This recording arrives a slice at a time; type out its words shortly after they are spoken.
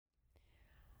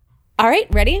All right,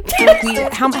 ready?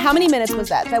 How many minutes was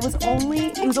that? It was only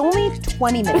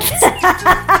 20 minutes.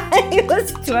 It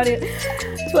was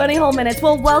 20 whole minutes.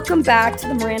 Well, welcome back to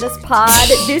the Mirandas pod.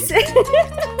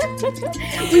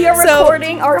 We are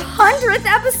recording our 100th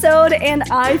episode, and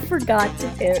I forgot to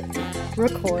hit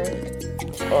record.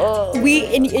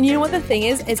 And you know what the thing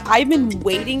is I've been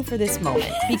waiting for this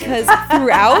moment because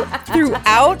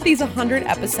throughout these 100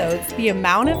 episodes, the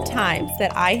amount of times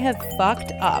that I have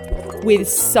fucked up with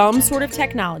some sort of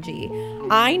technology,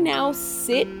 I now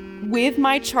sit with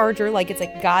my charger like it's a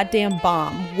goddamn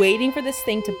bomb, waiting for this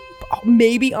thing to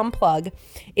maybe unplug.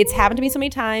 It's happened to me so many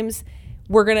times.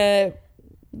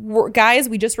 Guys,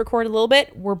 we just recorded a little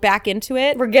bit. We're back into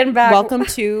it. We're getting back. Welcome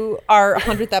to our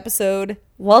 100th episode.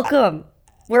 Welcome.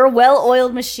 We're a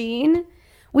well-oiled machine.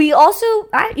 We also,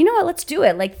 you know what? Let's do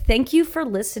it. Thank you for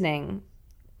listening.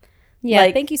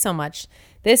 Yeah, thank you so much.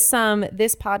 This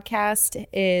podcast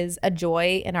is a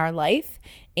joy in our life,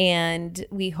 and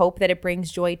we hope that it brings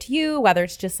joy to you, whether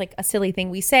it's just a silly thing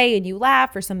we say and you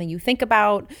laugh or something you think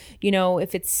about.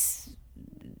 If it's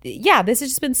this has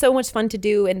just been so much fun to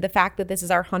do, and the fact that this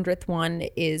is our 100th one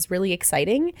is really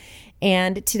exciting.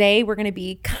 And today we're going to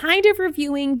be kind of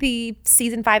reviewing the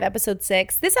season 5, episode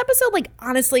 6. This episode,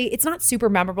 honestly, it's not super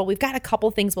memorable. We've got a couple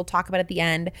things we'll talk about at the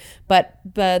end, but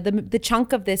the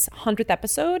chunk of this 100th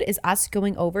episode is us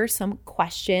going over some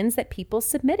questions that people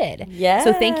submitted. Yes,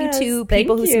 so thank you to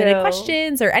people who submitted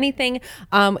questions or anything.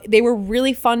 They were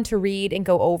really fun to read and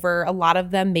go over. A lot of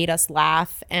them made us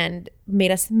laugh and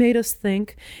made us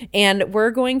think. And we're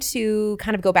going to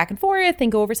kind of go back and forth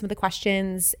and go over some of the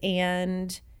questions,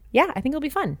 and yeah, I think it'll be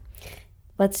fun.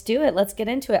 Let's do it. Let's get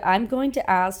into it. I'm going to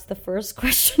ask the first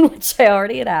question, which I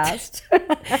already had asked.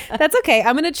 That's okay.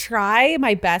 I'm going to try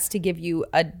my best to give you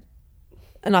an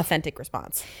authentic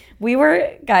response. We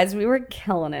were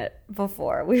killing it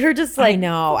before. We were just I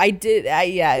know. I did.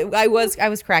 I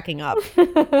was cracking up.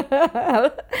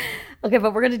 Okay,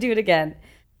 but we're going to do it again.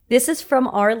 This is from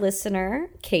our listener,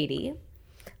 Katie.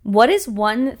 What is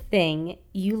one thing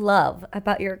you love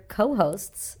about your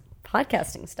co-host's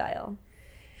podcasting style?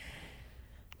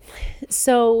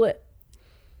 So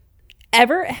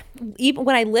even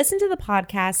when I listen to the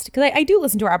podcast, because I do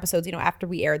listen to our episodes, after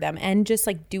we air them, and just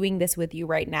doing this with you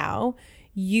right now,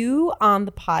 you on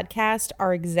the podcast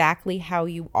are exactly how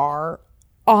you are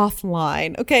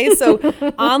offline. Okay, so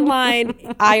online,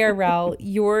 IRL,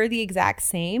 you're the exact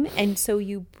same, and so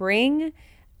you bring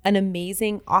an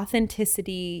amazing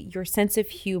authenticity, your sense of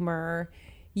humor,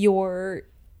 your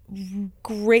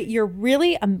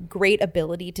really great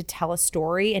ability to tell a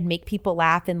story and make people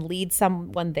laugh and lead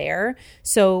someone there.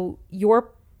 So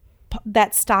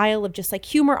that style of just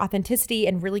humor, authenticity,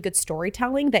 and really good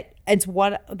storytelling, that it's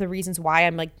one of the reasons why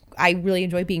I really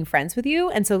enjoy being friends with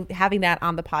you. And so having that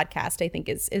on the podcast, I think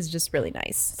is just really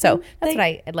nice. So that's what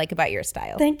I like about your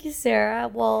style. Thank you, Sarah.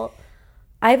 Well,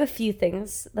 I have a few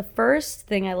things. The first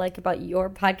thing I like about your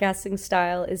podcasting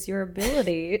style is your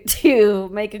ability to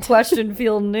make a question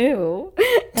feel new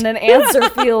and an answer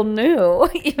feel new,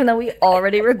 even though we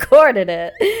already recorded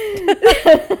it.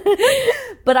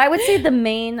 But I would say the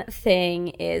main thing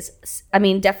is,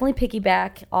 definitely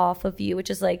piggyback off of you, which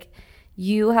is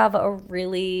you have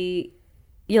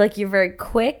you're very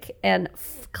quick and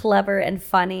clever and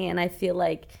funny, and I feel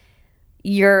like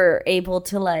you're able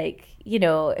to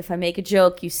if I make a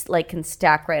joke, you can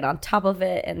stack right on top of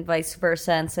it, and vice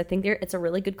versa. And so I think it's a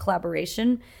really good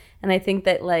collaboration, and I think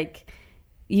that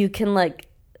you can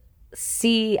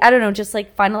see, I don't know, just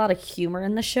find a lot of humor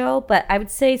in the show. But I would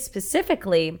say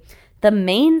specifically the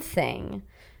main thing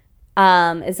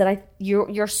is that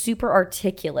you're super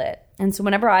articulate, and so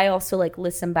whenever I also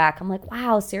listen back, I'm like,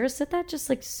 wow, Sarah said that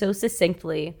just so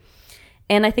succinctly.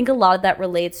 And I think a lot of that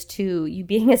relates to you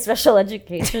being a special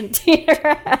education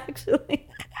teacher, actually.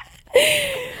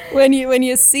 When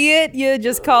you see it, you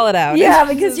just call it out. Yeah,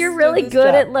 because you're really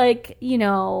good at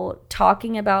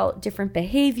talking about different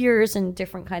behaviors and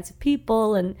different kinds of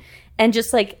people, and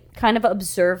just kind of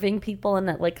observing people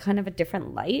in kind of a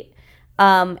different light.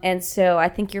 And so I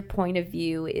think your point of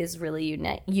view is really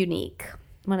unique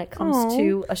when it comes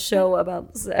to a show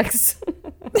about sex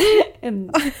in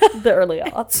the early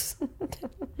aughts.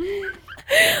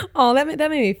 Oh, that made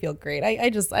me feel great. I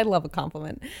love a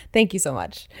compliment. Thank you so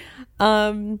much.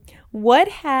 What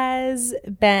has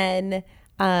been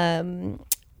an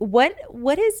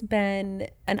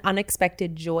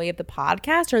unexpected joy of the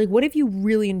podcast, or what have you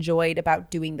really enjoyed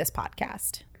about doing this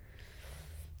podcast?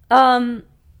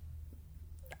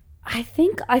 I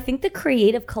think the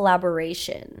creative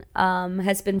collaboration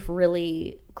has been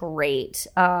really great.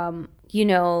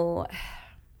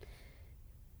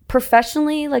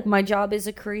 professionally, like my job is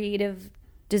a creative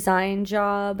design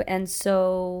job, and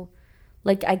so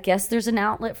like I guess there's an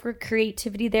outlet for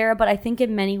creativity there, but I think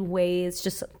in many ways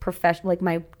just professional,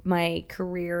 like my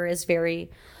career is very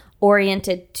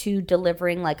oriented to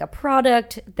delivering like a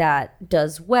product that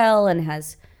does well and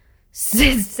has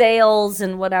sales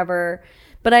and whatever.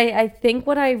 But I think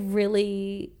what I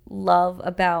really love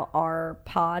about our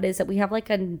pod is that we have like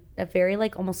a very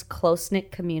like almost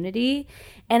close-knit community,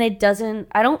 and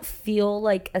I don't feel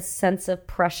like a sense of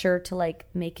pressure to like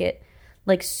make it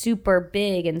like super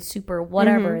big and super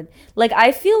whatever. Like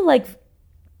I feel like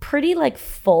pretty like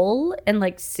full and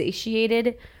like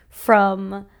satiated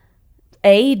from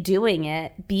A, doing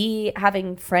it, B,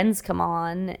 having friends come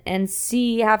on, and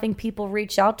C, having people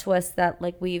reach out to us that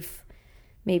like we've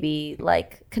maybe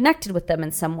like connected with them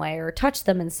in some way or touched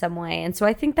them in some way. And so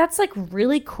I think that's like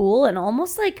really cool and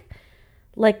almost like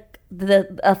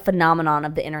a phenomenon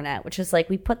of the internet, which is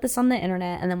like we put this on the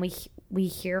internet and then we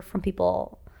hear from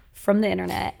people from the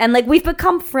internet, and like we've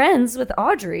become friends with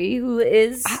Audrey, who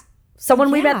is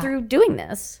someone we met through doing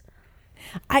this.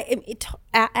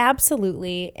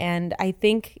 Absolutely. And I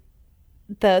think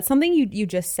something you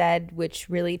just said, which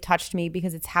really touched me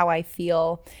because it's how I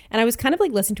feel. And I was kind of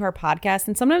like listening to our podcast,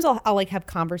 and sometimes I'll like have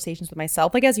conversations with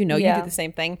myself. Like, as you know, you do the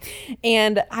same thing.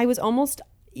 And I was almost,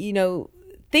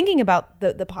 thinking about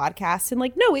the podcast and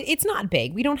like, no, it's not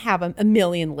big. We don't have a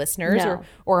million listeners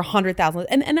or 100,000,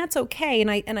 and that's okay.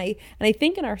 And I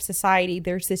think in our society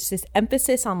there's this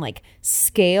emphasis on like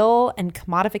scale and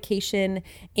commodification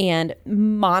and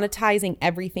monetizing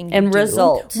everything and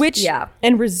result,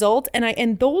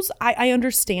 and those I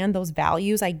understand those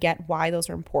values. I get why those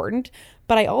are important,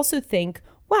 but I also think,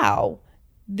 wow,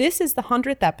 this is the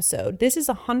 100th episode. This is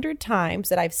 100 times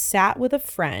that I've sat with a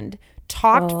friend,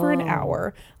 talked for an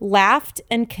hour, laughed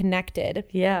and connected.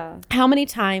 Yeah. How many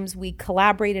times we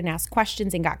collaborated and asked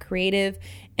questions and got creative.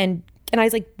 And I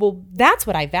was like, well, that's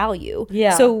what I value.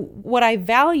 Yeah. So what I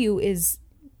value is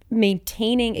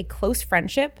maintaining a close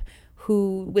friendship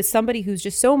with somebody who's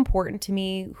just so important to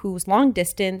me, who's long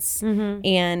distance.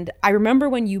 And I remember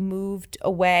when you moved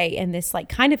away and this like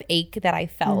kind of ache that I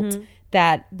felt,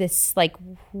 that this like,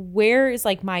 where is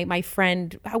like my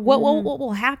friend, what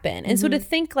will happen? And so to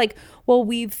think like, well,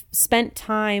 we've spent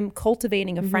time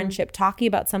cultivating a friendship, talking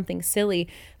about something silly.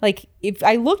 Like if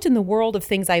I looked in the world of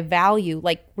things I value,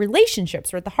 like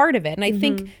relationships are at the heart of it. And I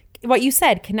think what you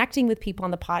said, connecting with people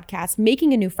on the podcast,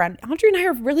 making a new friend. Audrey and I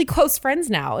are really close friends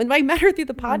now. And I met her through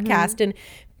the podcast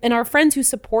and our friends who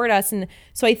support us. And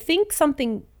so I think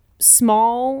something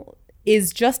small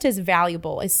is just as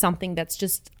valuable as something that's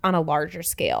just on a larger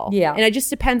scale. Yeah. And it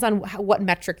just depends on what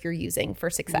metric you're using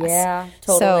for success. Yeah,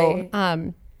 totally. So,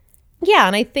 and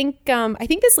I think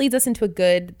this leads us into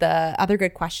the other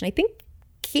good question. I think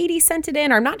Katie sent it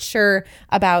in. I'm not sure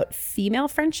about female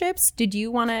friendships. Did you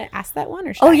want to ask that one?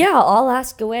 Or should I? Yeah, I'll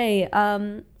ask away.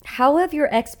 How have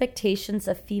your expectations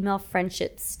of female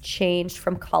friendships changed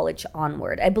from college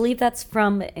onward? I believe that's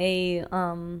from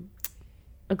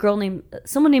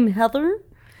someone named Heather.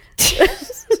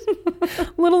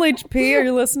 Little HP, are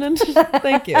you listening?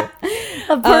 Thank you.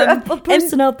 A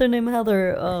person out there named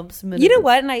Heather submitted. You know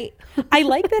what? And I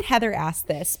like that Heather asked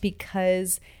this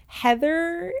because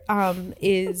Heather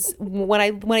is when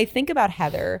I think about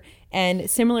Heather, and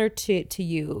similar to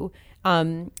you,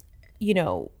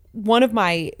 one of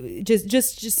my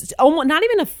just almost not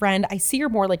even a friend. I see her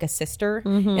more like a sister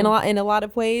in a lot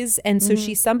of ways, and so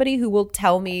she's somebody who will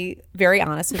tell me very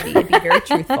honest with me and be very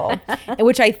truthful,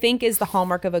 which I think is the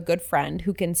hallmark of a good friend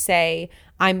who can say,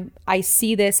 I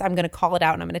see this, I'm going to call it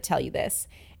out, and I'm going to tell you this.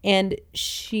 And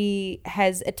she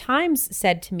has at times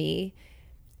said to me,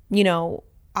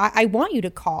 I want you to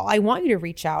call, I want you to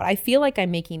reach out. I feel like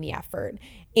I'm making the effort,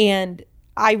 and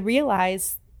I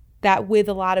realize that with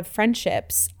a lot of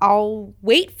friendships, I'll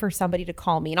wait for somebody to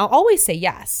call me, and I'll always say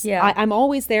yes. Yeah. I'm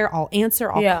always there. I'll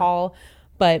answer. I'll call.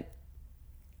 But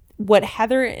what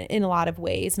Heather, in a lot of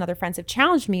ways, and other friends have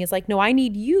challenged me is like, no, I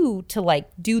need you to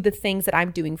like do the things that I'm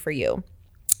doing for you.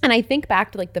 And I think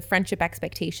back to like the friendship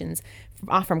expectations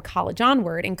from college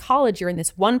onward. In college, you're in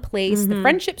this one place. The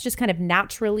friendships just kind of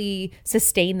naturally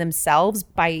sustain themselves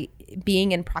by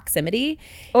being in proximity.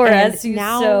 Or as you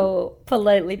so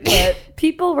politely put,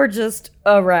 people were just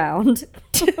around.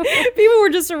 People were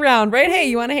just around, right? Hey,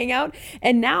 you want to hang out?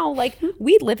 And now, like,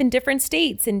 we live in different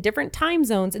states and different time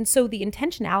zones. And so the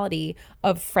intentionality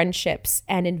of friendships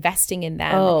and investing in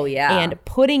them and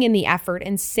putting in the effort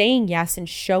and saying yes and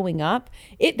showing up,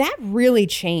 that really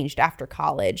changed after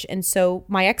college. And so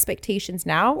my expectations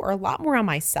now are a lot more on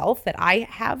myself, that I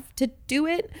have to do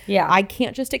it. Yeah. I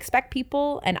can't just expect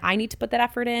people, and I need to put that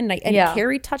effort in. And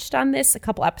Carrie touched on this a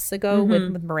couple episodes ago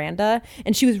with Miranda,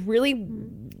 and she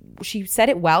said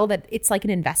it well, that it's like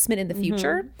an investment in the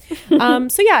future.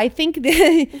 So yeah, I think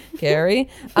Carrie.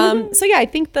 So yeah, I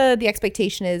think the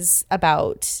expectation is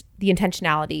about the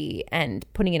intentionality and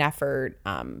putting in effort,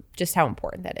 just how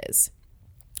important that is.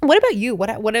 What about you?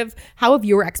 How have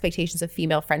your expectations of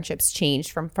female friendships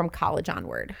changed from college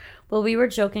onward? Well, we were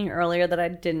joking earlier that I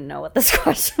didn't know what this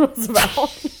question was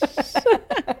about.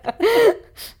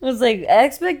 It was like,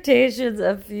 expectations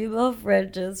of female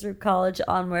friendships from college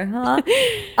onward, huh?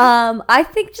 I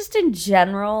think just in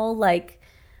general, like,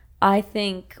 I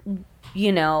think,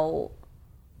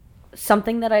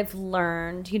 something that I've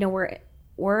learned,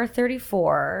 we're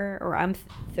 34, or I'm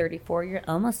 34, you're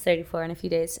almost 34 in a few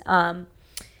days.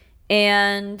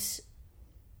 And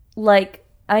like,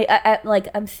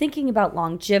 I'm thinking about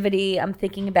longevity. I'm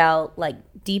thinking about like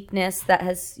deepness that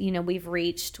has, we've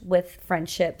reached with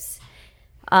friendships.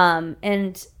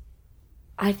 And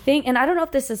I think, and I don't know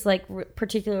if this is like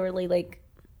particularly like,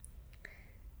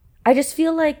 I just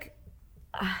feel like,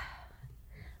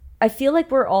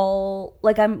 we're all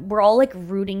like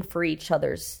rooting for each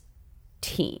other's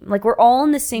team. Like we're all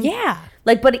in the same,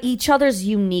 but each other's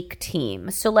unique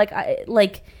team. So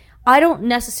I don't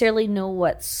necessarily know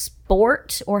what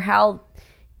sport or how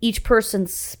each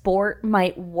person's sport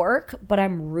might work, but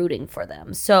I'm rooting for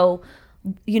them. So,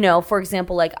 for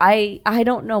example, like I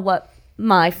don't know what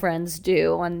my friends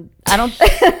do, and I don't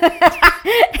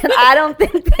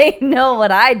think they know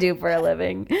what I do for a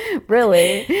living,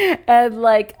 really. And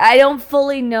like I don't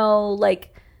fully know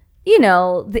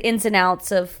the ins and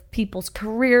outs of people's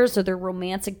careers or their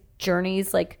romantic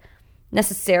journeys, like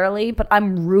necessarily, but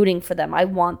I'm rooting for them. I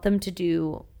want them to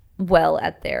do well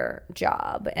at their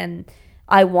job, and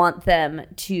I want them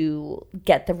to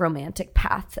get the romantic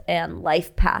path and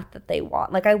life path that they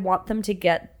want. Like I want them to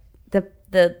get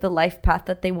the life path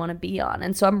that they want to be on.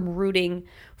 And so I'm rooting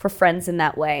for friends in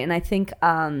that way. And I think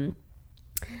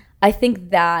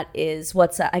that is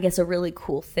what's I guess a really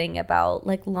cool thing about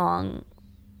like long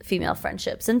female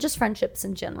friendships and just friendships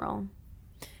in general.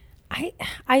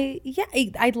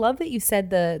 I love that you said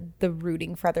the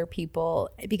rooting for other people,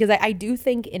 because I do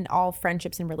think in all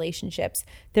friendships and relationships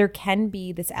there can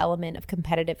be this element of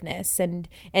competitiveness, and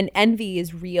envy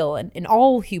is real, and in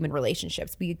all human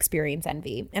relationships we experience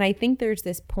envy. And I think there's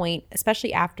this point,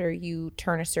 especially after you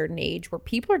turn a certain age, where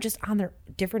people are just on their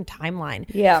different timeline.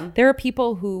 Yeah. There are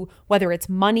people who, whether it's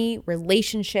money,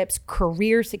 relationships,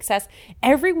 career success,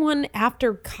 everyone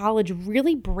after college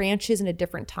really branches in a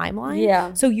different timeline.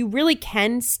 Yeah. So you really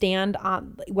can stand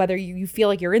on, whether you feel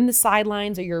like you're in the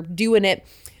sidelines or you're doing it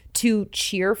to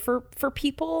cheer for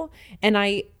people. And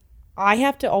I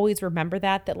have to always remember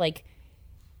that like,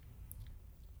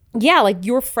 yeah, like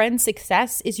your friend's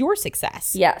success is your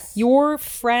success. Yes. Your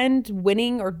friend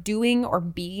winning or doing or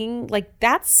being, like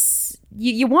that's,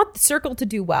 you want the circle to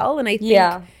do well. And I think,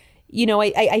 I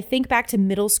think back to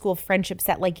middle school friendships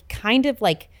that like kind of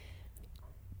like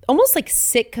almost like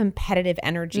sick competitive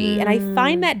energy. And I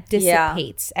find that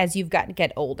dissipates as you've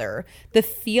get older. The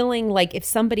feeling like if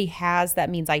somebody has, that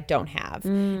means I don't have.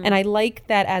 And I like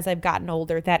that as I've gotten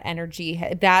older, that energy,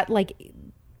 that like,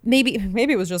 maybe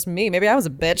it was just me. Maybe I was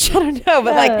a bitch. I don't know.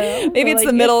 But like maybe it's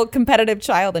the middle competitive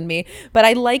child in me. But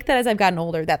I like that as I've gotten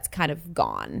older, that's kind of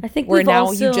gone. I think where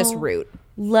now you just root.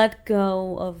 Let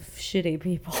go of shitty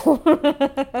people.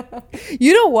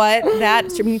 You know what?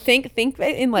 Think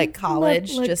in like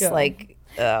college, let just go. Like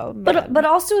oh. But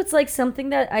also it's like something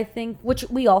that I think, which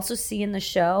we also see in the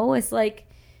show, is like,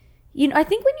 I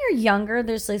think when you're younger,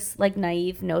 there's this like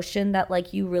naive notion that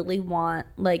like you really want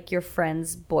like your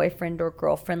friend's boyfriend or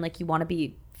girlfriend, like you want to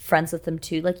be friends with them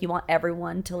too. Like you want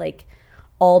everyone to like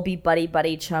all be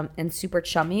buddy chum and super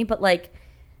chummy. But like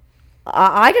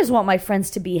I just want my friends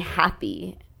to be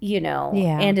happy,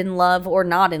 and in love or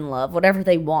not in love, whatever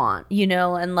they want,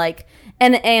 and like,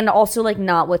 and also like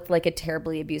not with like a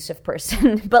terribly abusive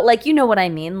person, but like, you know what I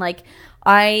mean? Like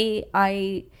I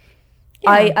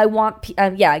want,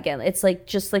 again, it's like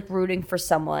just like rooting for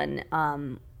someone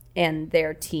and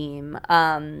their team.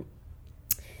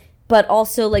 But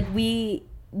also like we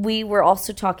were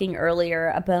also talking earlier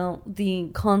about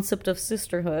the concept of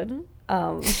sisterhood.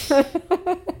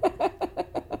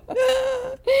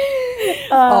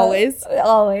 Always.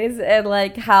 And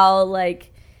like how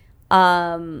like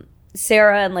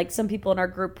Sarah and like some people in our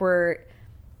group were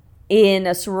in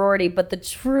a sorority, but the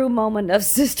true moment of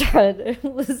sisterhood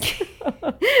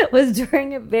was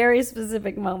during a very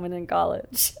specific moment in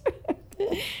college,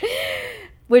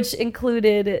 which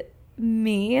included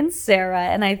me and Sarah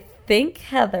and I think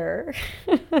Heather.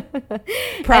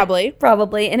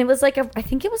 Probably. And it was like I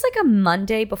think it was like a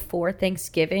Monday before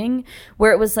Thanksgiving,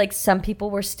 where it was like some people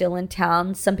were still in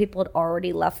town, some people had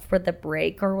already left for the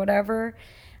break or whatever.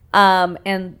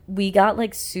 And we got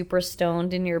like super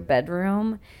stoned in your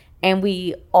bedroom, and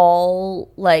we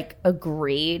all like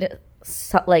agreed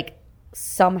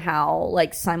somehow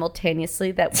like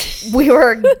simultaneously that we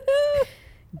were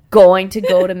going to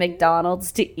go to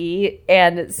McDonald's to eat,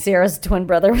 and Sarah's twin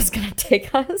brother was going to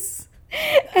take us.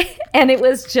 And it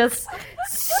was just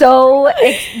so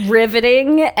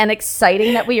riveting and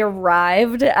exciting that we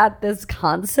arrived at this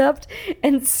concept.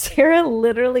 And Sarah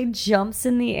literally jumps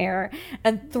in the air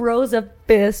and throws a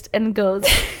fist and goes,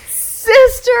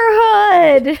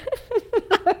 "Sisterhood!"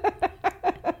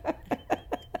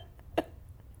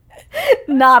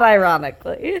 Not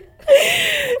ironically.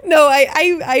 No,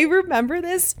 I remember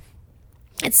this.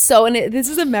 It's so, and this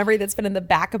is a memory that's been in the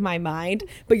back of my mind.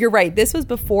 But you're right. This was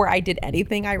before I did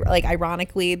anything.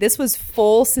 Ironically, this was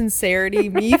full sincerity.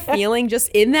 Me feeling just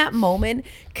in that moment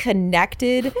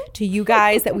connected to you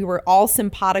guys, that we were all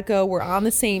simpatico. We're on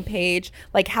the same page.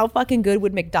 Like, how fucking good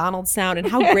would McDonald's sound, and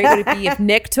how great would it be if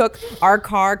Nick took our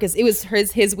car, because it was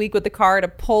his week with the car, to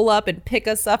pull up and pick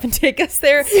us up and take us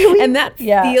there. And that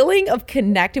feeling of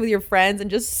connecting with your friends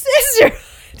and just sister.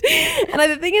 And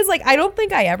the thing is, like, I don't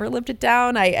think I ever lived it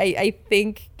down. I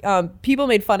think people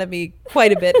made fun of me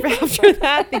quite a bit after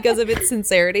that because of its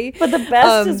sincerity. But the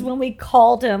best is when we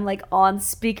called him like on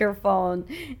speakerphone,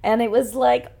 and it was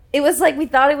like we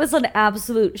thought it was an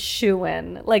absolute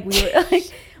shoo-in. Like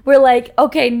we're like,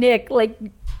 okay, Nick, like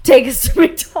take us to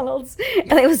McDonald's,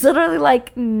 and it was literally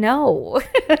like, no.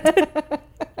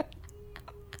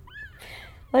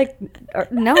 Like,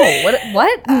 no,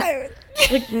 what?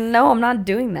 Like, no, I'm not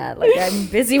doing that. Like, I'm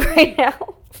busy right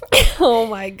now. Oh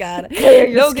my God.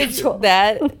 No,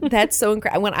 that's so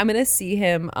incredible. I'm going to see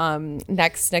him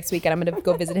next weekend. I'm going to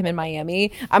go visit him in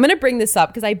Miami. I'm going to bring this up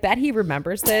because I bet he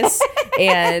remembers this.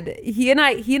 And he and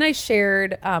I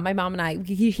shared, my mom and I,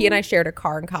 he and I shared a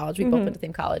car in college. We both went to the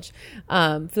same college.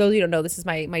 For those of you who don't know, this is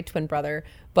my twin brother.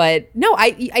 But no,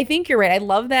 I think you're right. I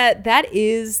love that. That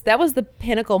was the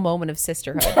pinnacle moment of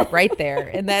sisterhood right there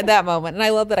in that moment. And I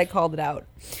love that I called it out.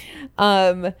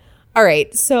 All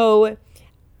right. So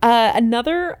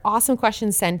another awesome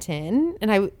question sent in, and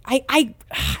I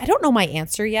don't know my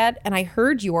answer yet, and I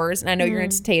heard yours, and I know you're going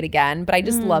to say it again, but I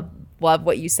just love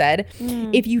what you said.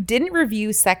 If you didn't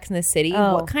review Sex and the City,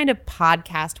 what kind of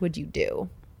podcast would you do?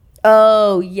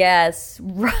 Oh, yes.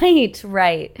 Right.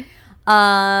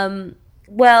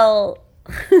 Well,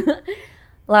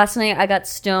 last night I got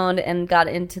stoned and got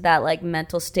into that like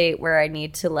mental state where I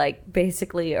need to like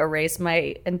basically erase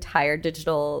my entire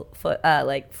digital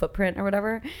footprint or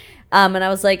whatever. And I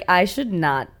was like, I should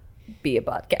not be a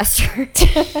podcaster.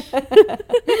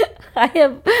 I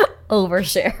have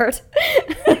overshared.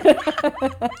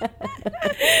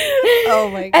 Oh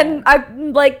my God. And I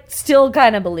like still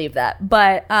kind of believe that,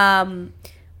 but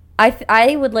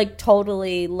I would like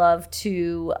totally love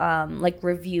to like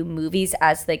review movies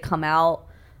as they come out,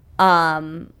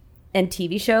 and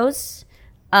TV shows,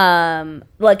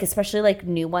 like especially like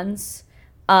new ones,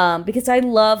 because I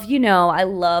love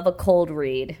a cold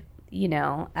read,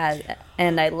 and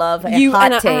I love a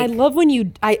hot take. I love when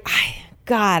you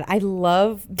God, I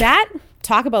love that.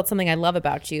 Talk about something I love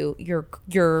about you.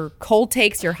 Your cold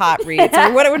takes, your hot reads,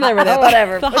 or whatever.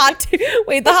 Whatever. The hot take,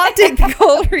 the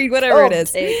cold read, whatever cold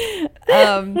it is.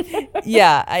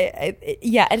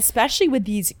 Yeah, and especially with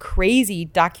these crazy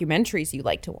documentaries you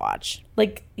like to watch.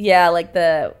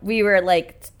 We were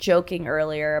like joking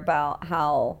earlier about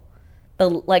how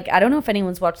I don't know if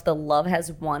anyone's watched the Love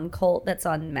Has Won cult that's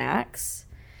on Max.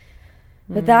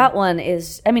 But that one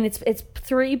is, I mean, it's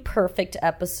 3 perfect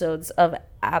episodes of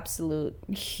absolute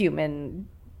human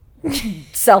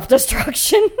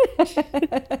self-destruction.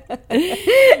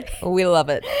 We love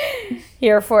it.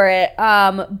 Here for it.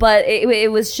 But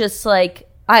it was just like,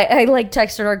 I like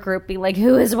texted our group being like,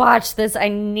 who has watched this? I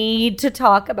need to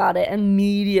talk about it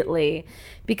immediately.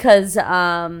 Because,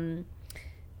 I'm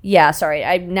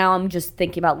just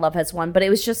thinking about Love Has Won. But it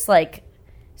was just like,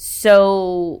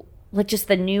 so... like just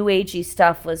the new agey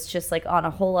stuff was just like on a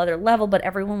whole other level, but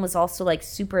everyone was also like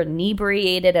super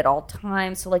inebriated at all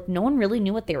times. So like no one really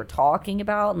knew what they were talking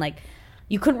about. And like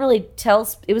you couldn't really tell.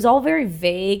 It was all very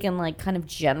vague and like kind of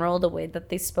general the way that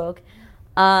they spoke.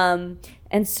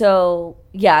 And so,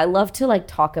 yeah, I love to like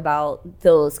talk about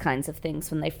those kinds of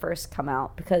things when they first come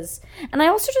out because, and I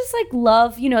also just like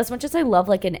love, you know, as much as I love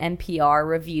like an NPR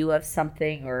review of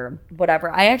something or whatever,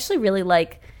 I actually really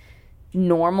like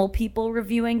normal people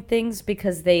reviewing things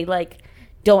because they like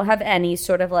don't have any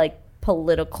sort of like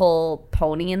political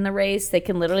pony in the race. They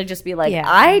can literally just be like,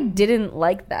 I didn't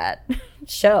like that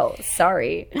show.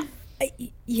 Sorry.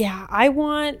 Yeah, I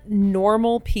want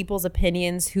normal people's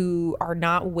opinions who are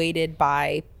not weighted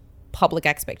by public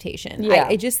expectation. Yeah.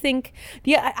 I just think,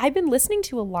 I've been listening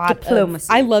to a lot Diplomacy.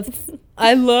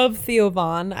 I love Theo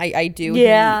Von. I do.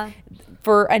 Yeah.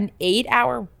 For an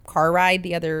 8-hour car ride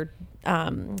the other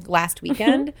last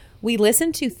weekend, we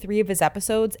listened to 3 of his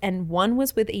episodes, and one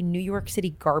was with a New York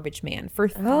City garbage man for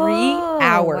 3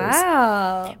 hours.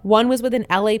 Wow. One was with an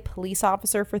LA police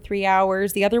officer for 3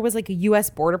 hours. The other was like a US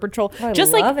Border Patrol. I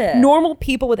just love like it. normal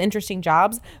people with interesting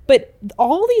jobs. But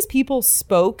all these people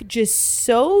spoke just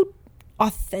so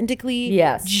authentically,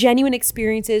 genuine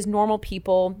experiences, normal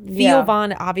people. Theo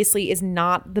Von obviously is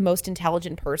not the most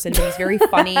intelligent person, but he's very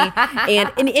funny and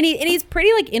he's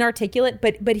pretty like inarticulate,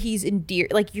 but he's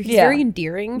he's very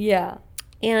endearing. Yeah.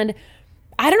 And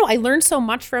I don't know, I learned so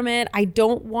much from it. I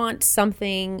don't want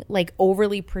something like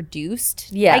overly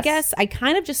produced. Yes. I guess I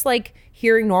kind of just like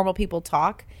hearing normal people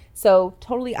talk. So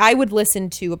totally, I would listen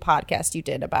to a podcast you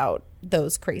did about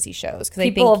those crazy shows because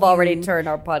people have already turned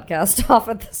our podcast off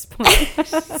at this point.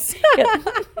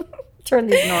 Turn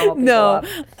these normal people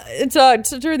off.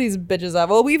 To turn these bitches off.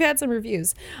 Well, we've had some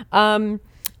reviews.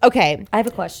 Okay, I have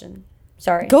a question.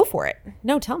 Sorry, go for it.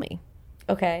 No, tell me.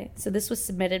 Okay, so this was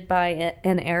submitted by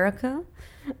an Erica,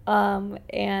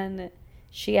 and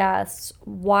she asks,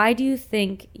 "Why do you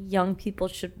think young people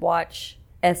should watch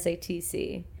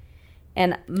SATC?"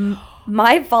 And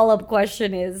my follow-up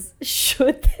question is,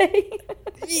 should they?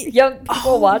 Young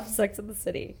people watch Sex and the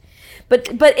City.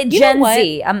 But Gen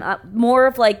Z, I'm more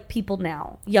of like people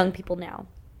now, young people now.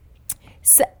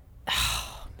 So,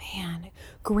 man,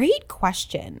 great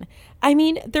question. I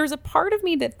mean, there's a part of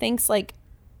me that thinks like,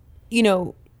 you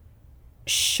know,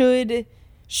 should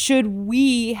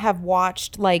we have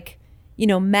watched like, you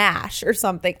know, MASH or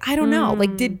something? I don't know.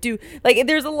 Like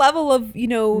there's a level of, you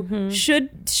know,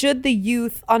 should the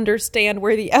youth understand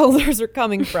where the elders are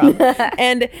coming from?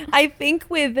 And I think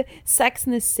with Sex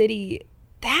and the City,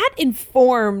 that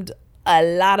informed a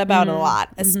lot about a lot,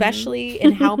 especially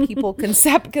in how people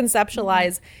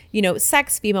conceptualize, you know,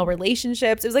 sex, female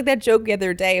relationships. It was like that joke the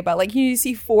other day about like, you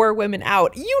see 4 women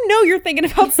out, you know, you're thinking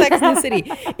about Sex in the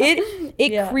City.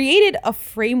 It created a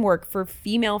framework for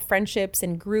female friendships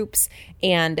and groups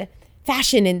and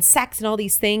fashion and sex and all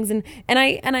these things. And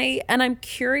I'm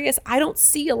curious. I don't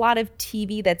see a lot of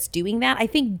TV that's doing that. I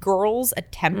think Girls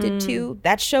attempted to.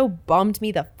 That show bummed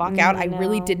me the fuck out. I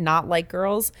really did not like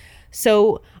Girls.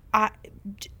 So I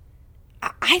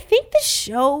think the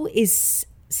show is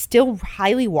still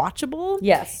highly watchable.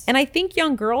 Yes. And I think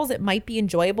young girls, it might be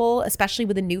enjoyable, especially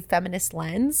with a new feminist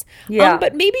lens. Yeah.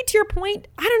 But maybe to your point,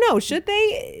 I don't know, should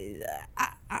they?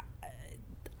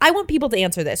 I want people to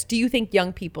answer this. Do you think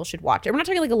young people should watch it? We're not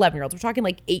talking like 11-year-olds. We're talking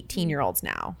like 18-year-olds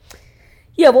now.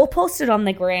 Yeah, we'll post it on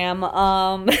the gram.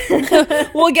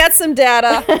 We'll get some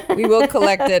data. We will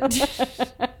collect it.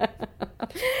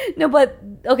 No, but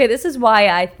okay, this is why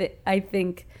I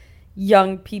think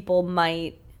young people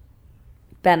might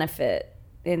benefit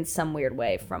in some weird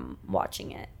way from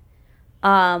watching it.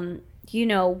 You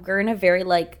know, we're in a very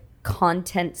like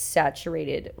content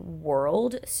saturated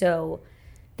world, so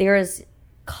there is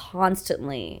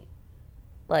constantly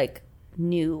like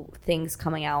new things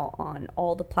coming out on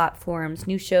all the platforms,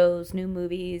 new shows, new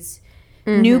movies,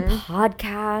 new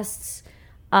podcasts,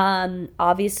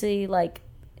 obviously like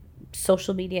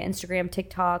social media, Instagram,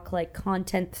 TikTok, like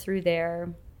content through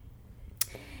there,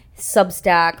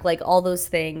 Substack, like all those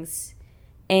things.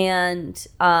 And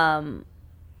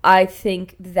I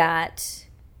think that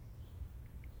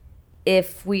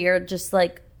if we are just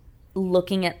like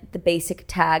looking at the basic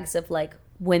tags of like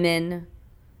women,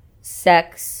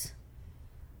 sex,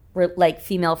 like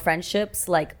female friendships,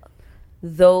 like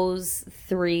those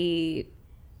 3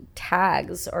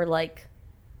 tags are like,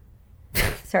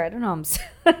 sorry, I don't know.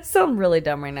 I sound really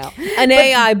dumb right now. An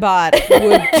AI bot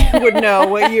would know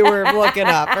what you were looking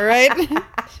up, all right?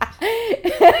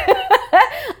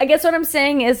 I guess what I'm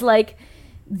saying is like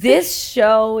this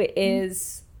show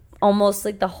is almost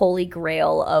like the holy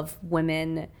grail of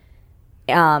women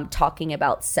talking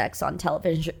about sex on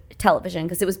television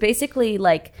because it was basically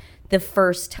like the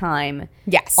first time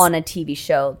on a TV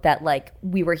show that like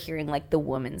we were hearing like the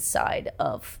woman's side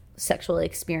of sexual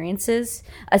experiences,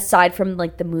 aside from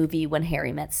like the movie When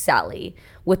Harry Met Sally,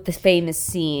 with the famous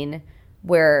scene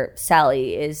where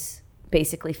Sally is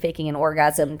basically faking an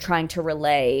orgasm, trying to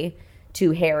relay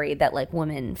to Harry that like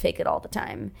women fake it all the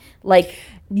time. Like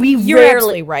You're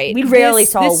absolutely right. We rarely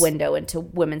saw a window into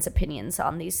women's opinions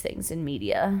on these things in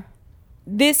media.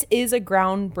 This is a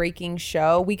groundbreaking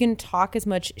show. We can talk as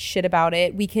much shit about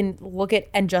it. We can look at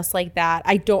And Just Like That.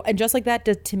 And Just Like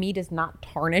That to me does not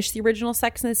tarnish the original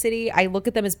Sex and the City. I look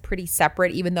at them as pretty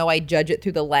separate, even though I judge it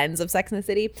through the lens of Sex and the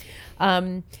City.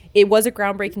 It was a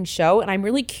groundbreaking show, and I'm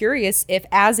really curious if,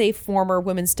 as a former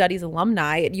women's studies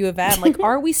alumni at U of M, like,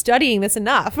 are we studying this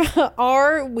enough?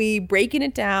 Are we breaking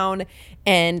it down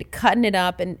and cutting it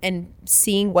up and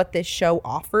seeing what this show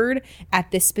offered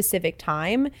at this specific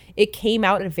time? It came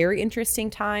out at a very interesting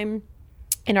time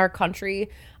in our country.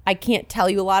 I can't tell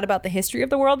you a lot about the history of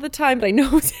the world at the time, but I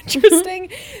know it's interesting.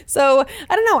 So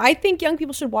I don't know. I think young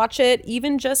people should watch it,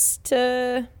 even just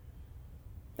to,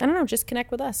 I don't know, just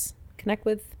connect with us.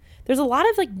 There's a lot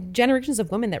of like generations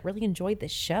of women that really enjoyed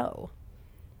this show.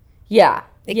 Yeah.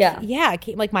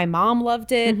 Like my mom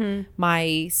loved it. Mm-hmm.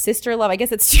 My sister loved it. I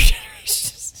guess it's 2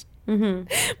 generations.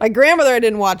 Mm-hmm. My grandmother, I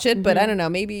didn't watch it, but I don't know.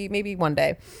 Maybe one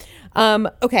day.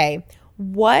 Okay.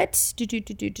 What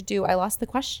do? I lost the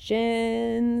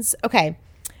questions. Okay.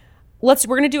 We're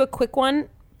going to do a quick one.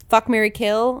 Fuck, marry,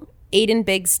 kill. Aiden,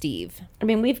 Big, Steve. I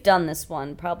mean, we've done this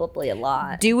one probably a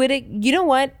lot. Do it. You know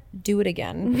what? Do it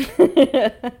again.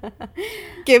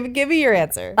 Give me your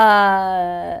answer.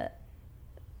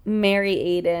 Marry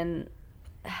Aiden.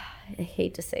 I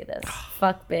hate to say this.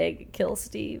 Fuck Big, kill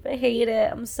Steve. I hate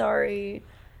it. I'm sorry.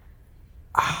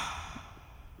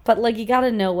 But like, you got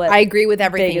to know what I agree with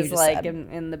everything Big you is like said.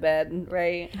 in the bed,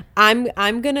 right?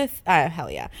 I'm gonna hell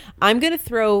yeah. I'm gonna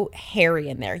throw Harry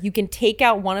in there. You can take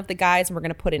out one of the guys, and we're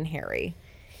gonna put in Harry.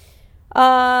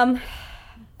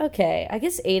 Okay. I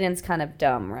guess Aiden's kind of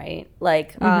dumb, right?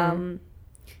 Like,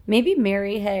 maybe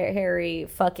marry Harry,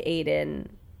 fuck Aiden,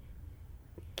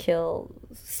 kill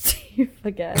Steve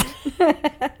again.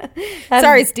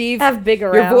 Sorry, Steve. Have big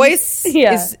around. Your voice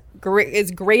is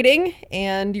grating,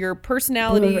 and your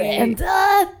personality.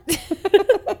 Miranda.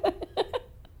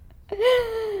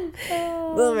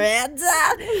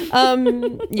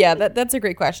 Yeah, that's a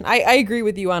great question. I agree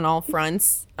with you on all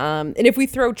fronts. And if we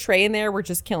throw Trey in there, we're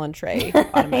just killing Trey.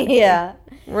 Yeah.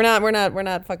 We're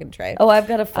not fucking Trey. Oh, I've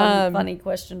got a funny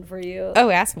question for you. Oh,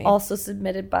 ask me. Also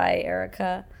submitted by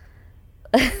Erica.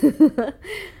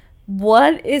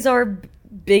 What is our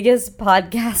biggest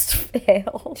podcast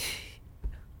fail?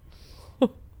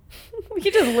 We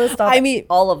could just list off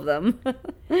all of them.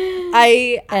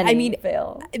 I mean,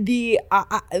 fail.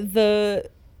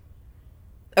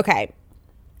 Okay.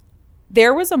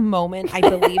 There was a moment, I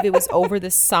believe it was over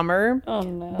the summer,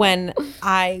 when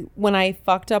I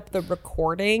fucked up the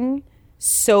recording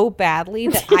so badly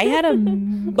that I had a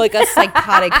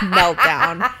psychotic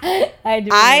meltdown. I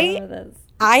do remember this.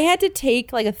 I had to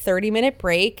take like a 30-minute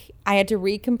break. I had to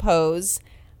recompose.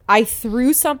 I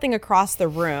threw something across the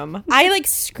room. I like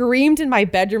screamed in my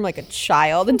bedroom like a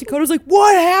child, and Dakota was like,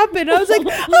 "What happened?" I was like,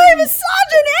 "I'm a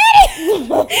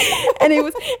misogyny." And it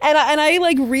was, and I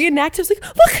like reenacted. I was like,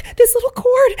 "Look, this little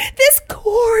cord,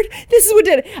 this is what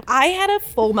did it." I had a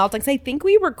full meltdown because I think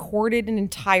we recorded an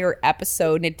entire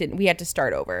episode and it didn't. We had to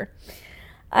start over.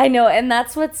 I know, and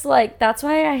that's why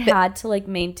I had to like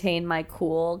maintain my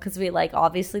cool, because we like,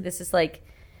 obviously this is like,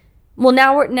 well,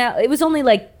 now it was only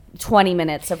like 20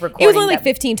 minutes of recording. It was only like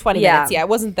 15, 20 minutes. Yeah, it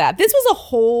wasn't that. This was a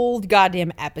whole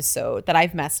goddamn episode that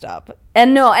I've messed up.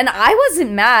 And I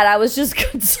wasn't mad. I was just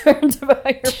concerned about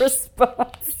your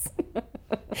response.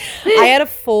 I had a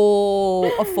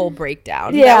full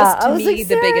breakdown. Yeah, that was to I was me like, the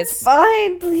Sarah, biggest. It's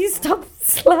fine. Please stop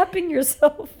slapping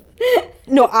yourself.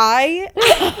 No, I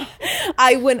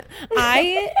was like,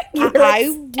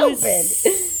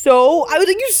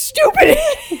 "You're stupid."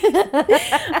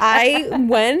 I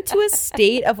went to a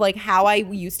state of like how I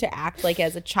used to act like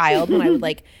as a child when I would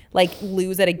like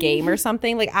lose at a game or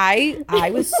something. Like I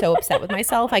was so upset with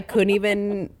myself. I couldn't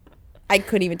even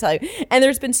tell you. And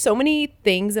there's been so many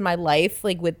things in my life,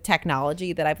 like with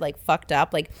technology, that I've like fucked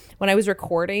up. Like when I was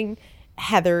recording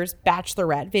Heather's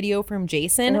bachelorette video from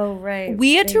Jason. Oh, right.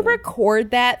 We had to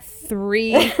record that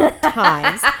 3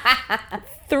 times.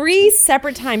 3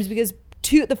 separate times, because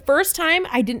the first time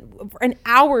I didn't, for an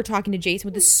hour talking to Jason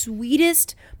with the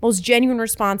sweetest, most genuine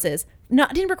responses.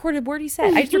 Didn't record a word he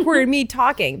said. I just recorded me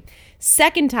talking.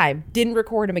 Second time, didn't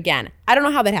record him again. I don't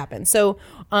know how that happened. So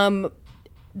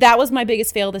that was my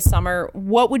biggest fail this summer.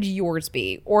 What would yours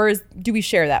be? Or do we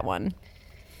share that one?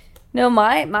 No,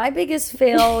 my biggest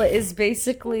fail is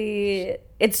basically,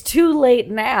 it's too late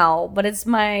now, but it's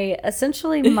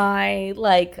essentially my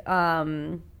like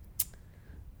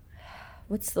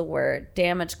what's the word?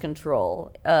 Damage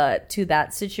control to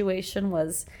that situation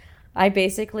was, I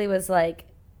basically was like,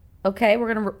 okay,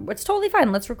 it's totally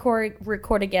fine. Let's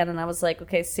record again. And I was like,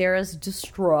 okay, Sarah's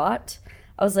distraught.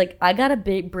 I was like, I gotta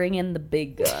bring in the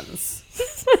big guns.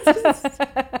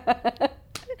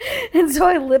 And so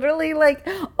I literally like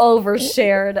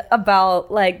overshared about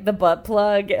like the butt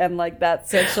plug and like that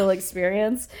sexual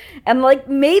experience. And like,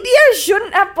 maybe I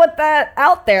shouldn't have put that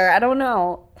out there. I don't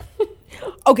know.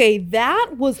 Okay,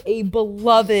 that was a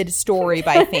beloved story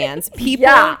by fans.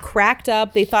 People cracked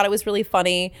up. They thought it was really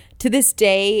funny. To this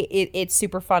day, it's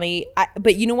super funny.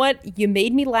 But you know what? You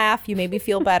made me laugh. You made me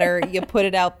feel better. You put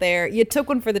it out there. You took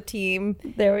one for the team.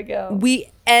 There we go.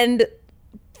 And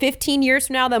 15 years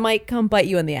from now, that might come bite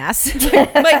you in the ass.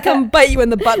 Might come bite you in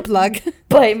the butt plug.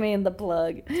 Bite me in the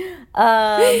plug.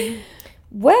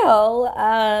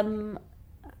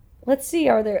 Let's see.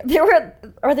 Are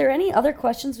there any other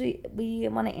questions we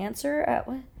want to answer?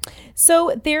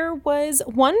 So there was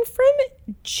one from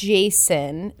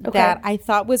Jason that I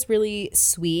thought was really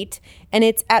sweet, and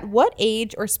it's, at what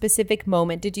age or specific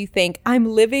moment did you think, I'm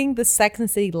living the Sex and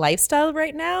the City lifestyle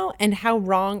right now, and how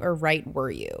wrong or right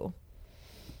were you?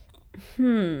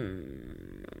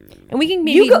 And we can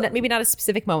maybe not a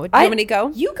specific moment. Do you want me to go?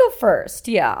 You go first.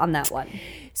 Yeah, on that one.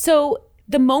 So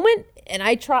the moment, and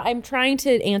I'm trying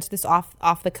to answer this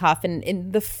off the cuff, and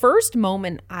in the first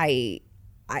moment I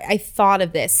thought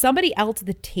of this. Somebody else at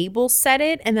the table said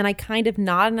it, and then I kind of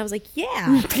nodded, and I was like,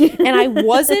 yeah. And I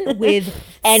wasn't with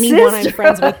anyone I'm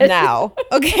friends with now.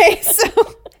 Okay, so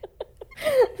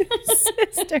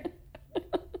sister.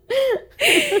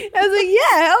 I was like,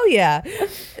 yeah, hell yeah.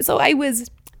 So I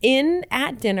was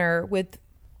at dinner with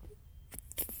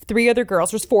 3 other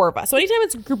girls. There's 4 of us. So anytime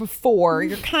it's a group of 4,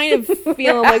 you're kind of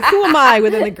feeling like, who am I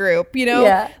within the group? You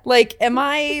know, like, am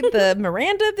I the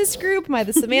Miranda of this group? Am I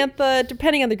the Samantha?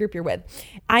 Depending on the group you're with.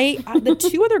 The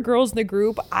 2 other girls in the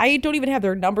group, I don't even have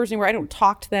their numbers anymore. I don't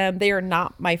talk to them. They are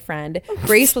not my friend.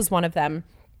 Grace was one of them.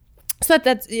 So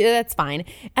that's fine.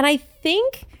 And I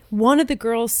think one of the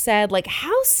girls said, like,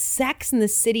 how Sex in the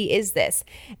City is this?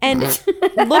 And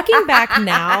looking back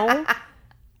now,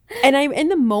 and in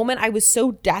the moment, I was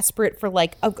so desperate for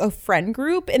like a friend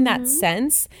group in that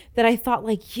sense that I thought,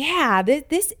 like, yeah,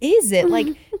 this is it.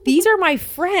 Like, these are my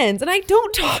friends, and I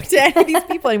don't talk to any of these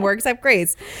people anymore except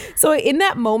Grace. So in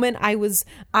that moment, I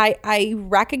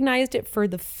recognized it for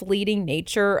the fleeting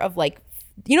nature of, like,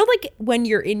 you know, like when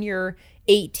you're in your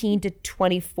 18 to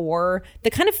 24, the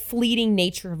kind of fleeting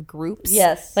nature of groups.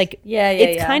 Yes. Like,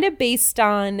 it's kind of based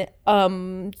on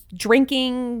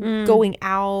drinking, going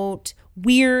out,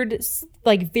 weird,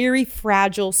 like very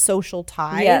fragile social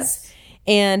ties. Yes.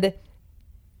 And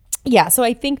yeah, so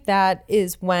I think that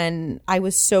is when I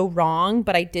was so wrong,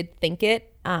 but I did think it.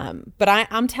 But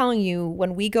I'm telling you,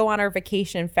 when we go on our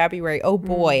vacation in February, oh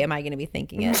boy, am I going to be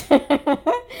thinking it.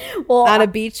 Well, on a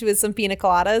beach with some pina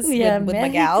coladas with my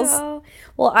gals.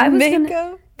 Well, I was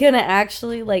gonna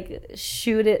actually like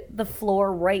shoot the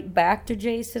floor right back to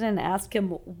Jason and ask him,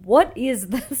 what is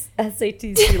this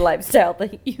SATC lifestyle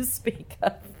that you speak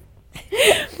of?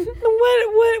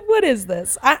 What is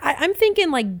this? I'm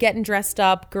thinking like getting dressed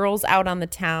up, girls out on the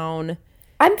town.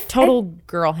 I'm total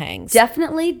girl hangs.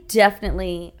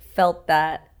 Definitely felt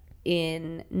that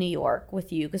in New York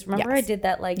with you, because remember I did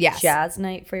that like jazz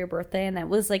night for your birthday, and it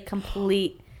was like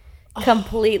completely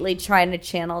trying to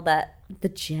channel the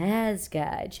jazz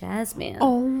man.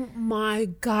 Oh my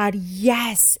God,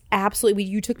 yes, absolutely.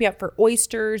 You took me out for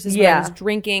oysters. This is when I was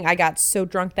drinking. I got so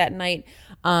drunk that night.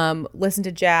 Listen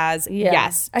to jazz.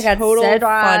 Yes, I got total so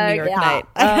fun New York night.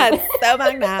 I got so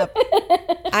banged up.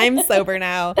 I'm sober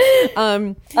now. I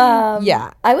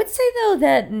would say though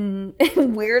that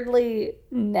weirdly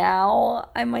now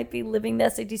I might be living the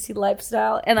SATC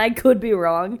lifestyle, and I could be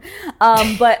wrong,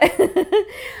 but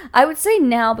I would say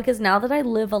now, because now that I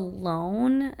live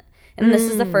alone, and this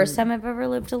is the first time I've ever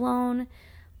lived alone,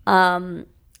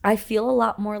 I feel a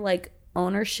lot more like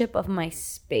ownership of my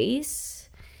space.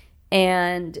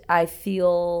 And I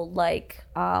feel like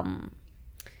I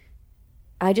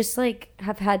just like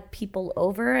have had people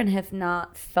over and have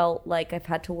not felt like I've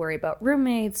had to worry about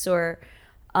roommates, or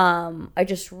I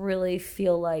just really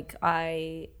feel like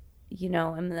I, you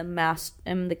know, am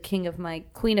the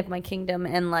queen of my kingdom,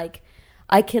 and like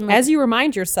I can, like, as you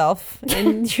remind yourself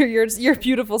in your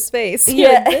beautiful space.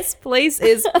 Yeah, this place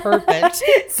is perfect.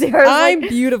 I'm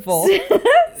beautiful.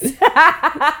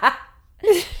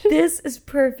 This is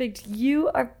perfect. You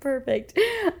are perfect.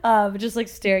 Just like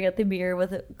staring at the mirror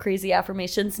with crazy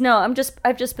affirmations. No,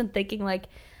 I've just been thinking like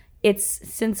it's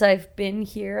since I've been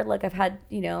here, like I've had,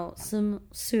 some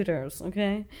suitors,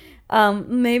 okay?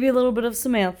 Maybe a little bit of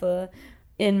Samantha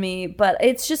in me, but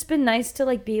it's just been nice to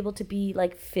like be able to be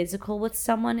like physical with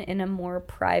someone in a more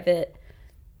private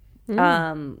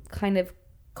kind of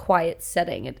quiet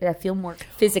setting. I feel more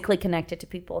physically connected to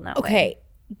people in that way. Okay.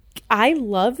 I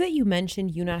love that you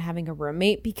mentioned you not having a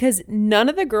roommate because none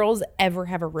of the girls ever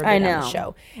have a roommate on the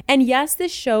show. And yes,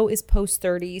 this show is post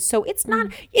 30, so it's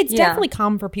not, it's definitely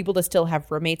common for people to still have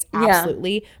roommates,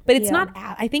 absolutely. But it's not,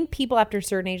 I think people after a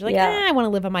certain age are like, I want to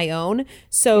live on my own.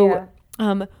 So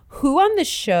who on the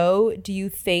show do you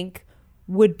think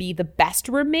would be the best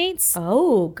roommates?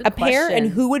 Oh, good question. Pair,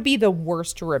 and who would be the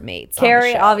worst roommates?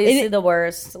 Carrie, obviously the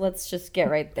worst. Let's just get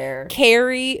right there.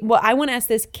 Carrie, well, I want to ask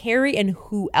this: Carrie and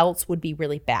who else would be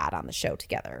really bad on the show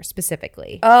together,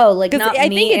 specifically? Oh, like not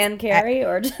me and Carrie,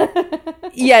 or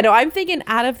yeah, no, I'm thinking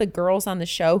out of the girls on the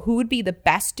show, who would be the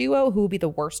best duo? Who would be the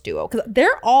worst duo? Because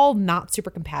they're all not super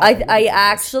compatible. I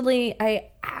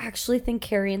actually think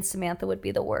Carrie and Samantha would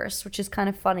be the worst, which is kind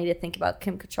of funny to think about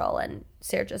Kim Cattrall and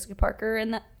Sarah Jessica Parker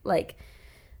in that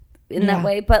that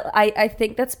way. But I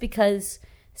think that's because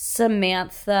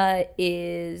Samantha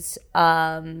is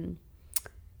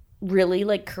really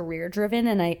like career driven,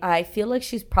 and I feel like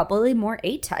she's probably more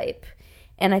A-type.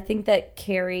 And I think that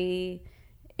Carrie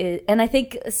is, and I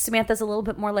think Samantha's a little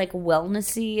bit more like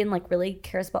wellnessy and like really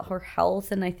cares about her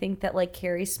health. And I think that like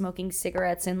Carrie's smoking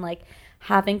cigarettes and like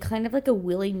having kind of like a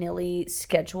willy-nilly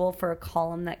schedule for a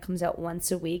column that comes out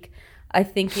once a week, I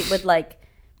think it would like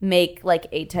make like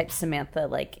A-type Samantha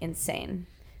like insane.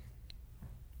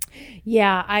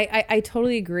 Yeah, I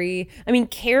totally agree. I mean,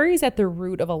 Carrie's at the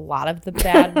root of a lot of the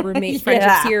bad roommate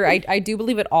friendships here. I do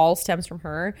believe it all stems from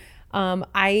her.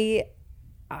 I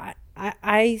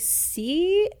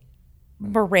see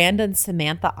Miranda and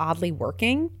Samantha oddly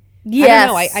working. Yes. I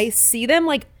don't know. I see them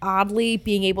like oddly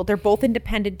being able, they're both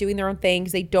independent, doing their own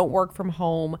things. They don't work from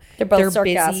home. They're both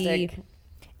sarcastic. Busy.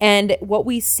 And what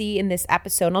we see in this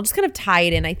episode, and I'll just kind of tie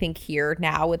it in, I think, here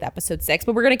now with episode 6,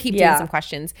 but we're going to keep doing some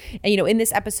questions. And, in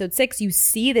this episode 6, you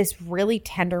see this really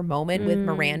tender moment with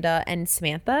Miranda and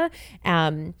Samantha.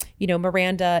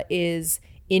 Miranda is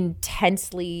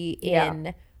intensely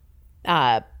in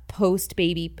post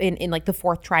baby in like the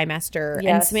 4th trimester,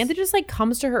 and Samantha just like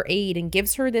comes to her aid and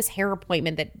gives her this hair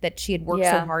appointment that she had worked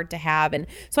so hard to have. And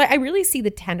so I really see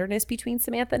the tenderness between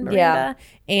Samantha and Miranda,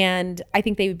 and I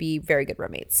think they would be very good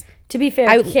roommates. To be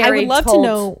fair, Carrie would love to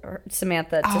know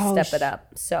Samantha to step it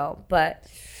up. So, but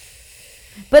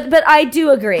I do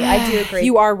agree.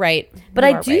 You are right. But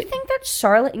I do think that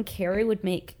Charlotte and Carrie would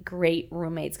make great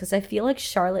roommates, because I feel like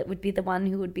Charlotte would be the one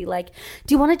who would be like,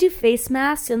 do you want to do face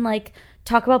masks and like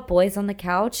talk about boys on the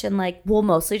couch, and like we'll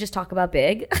mostly just talk about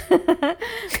Big.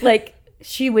 Like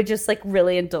she would just like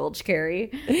really indulge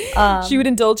Carrie. She would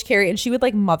indulge Carrie, and she would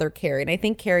like mother Carrie, and I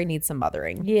think Carrie needs some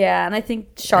mothering. Yeah, and I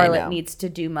think Charlotte needs to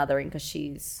do mothering because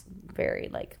she's very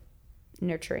like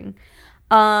nurturing.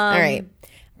 All right.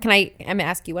 I'm gonna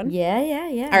ask you one?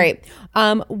 Yeah. All right.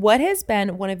 What has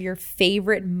been one of your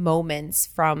favorite moments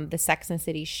from the Sex and the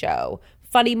City show?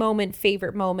 Funny moment,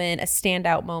 favorite moment, a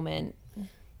standout moment?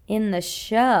 In the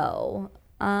show,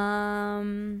 or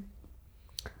on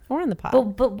the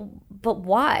pod. But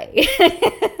why?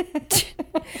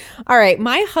 All right,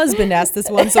 my husband asked this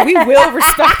one, so we will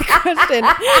respect the question.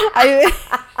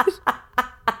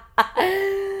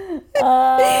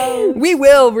 We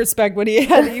will respect what he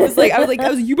had. He was like,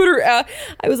 you better.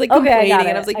 I was like complaining, and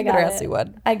I was like, you better ask me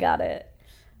one. I got it.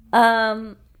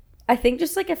 I think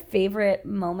just like a favorite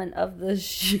moment of the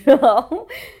show.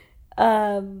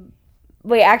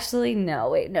 Wait, actually,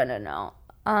 no. Wait, no.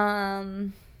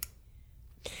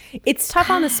 It's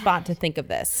tough on the spot to think of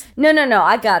this. No.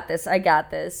 I got this.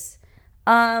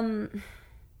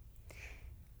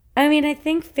 I mean, I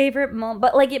think favorite moment,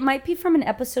 but like it might be from an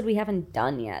episode we haven't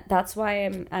done yet. That's why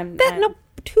no,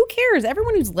 who cares?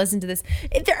 Everyone who's listened to this,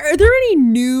 are there any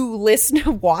new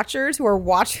watchers who are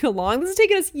watching along? This has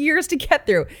taken us years to get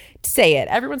through. Say it.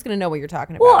 Everyone's going to know what you're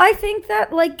talking about. Well, I think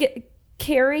that like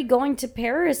Carrie going to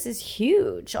Paris is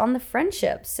huge on the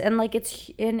friendships, and like it's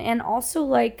and also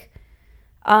like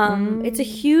it's a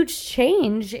huge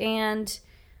change, and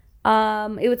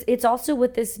it's also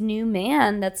with this new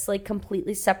man that's like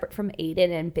completely separate from Aiden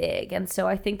and Big, and so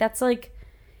I think that's like,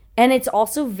 and it's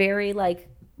also very like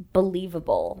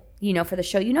believable, for the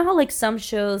show. You know how like some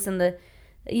shows and the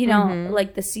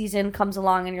like the season comes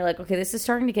along and you're like, okay, this is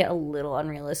starting to get a little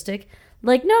unrealistic.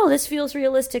 Like, no, this feels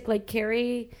realistic. Like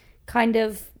Carrie kind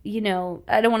of, I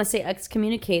don't want to say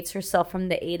excommunicates herself from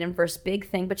the Aiden versus Big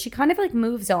thing, but she kind of like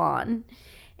moves on,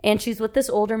 and she's with this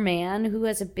older man who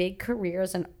has a big career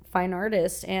as a fine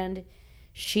artist, and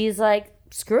she's like,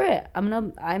 screw it, I'm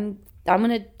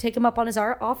gonna take him up on his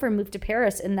offer and move to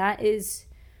Paris. And that is,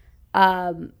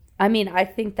 I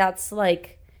think that's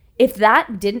like, if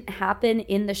that didn't happen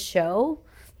in the show,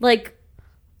 like,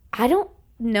 I don't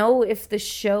know if the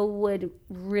show would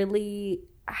really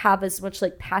have as much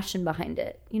like passion behind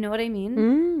it. You know what I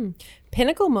mean?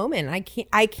 Pinnacle moment.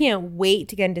 I can't wait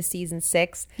to get into season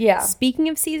 6. Yeah. Speaking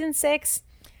of season 6,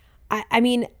 I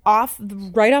mean,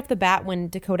 right off the bat when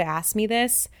Dakota asked me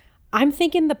this, I'm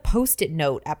thinking the Post-it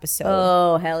note episode.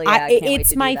 Oh, hell yeah.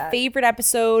 It's my favorite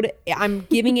episode. I'm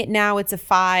giving it now. It's a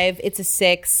 5. It's a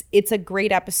 6. It's a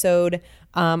great episode.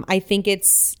 I think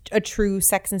it's a true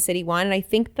Sex and City one. And I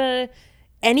think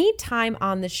any time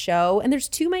on the show, and there's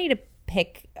too many to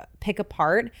pick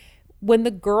apart, when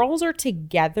the girls are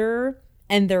together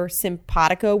and they're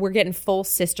simpatico, we're getting full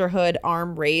sisterhood,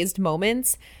 arm raised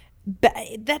moments. But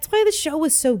that's why the show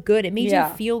was so good. It made you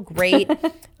feel great.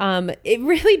 It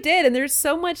really did. And there's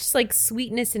so much like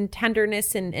sweetness and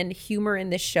tenderness and humor in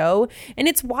this show. And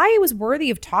it's why it was worthy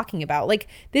of talking about. Like,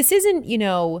 this isn't,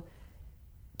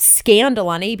 Scandal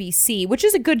on ABC, which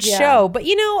is a good show. But, I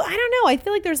don't know. I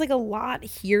feel like there's like a lot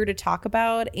here to talk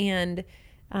about. And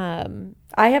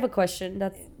I have a question.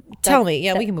 Tell me.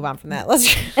 Yeah, we can move on from that.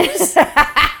 Let's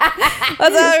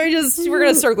we're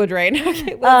gonna circle the drain.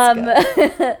 Okay, let's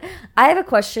go. I have a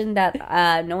question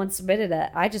that no one submitted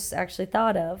it. I just actually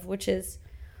thought of, which is,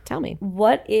 tell me,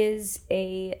 what is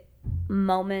a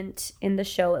moment in the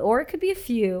show, or it could be a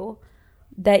few,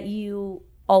 that you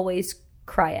always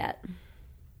cry at?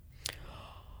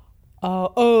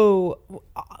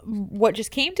 What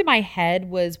just came to my head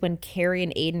was when Carrie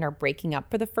and Aiden are breaking up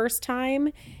for the first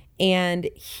time, and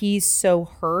he's so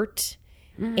hurt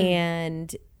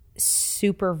and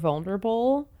super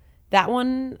vulnerable. That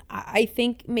one, I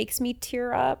think, makes me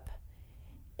tear up.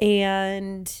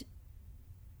 And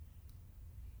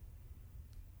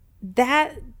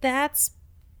that's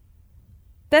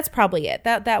probably it.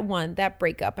 That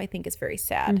breakup, I think, is very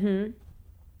sad. Mm-hmm.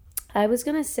 I was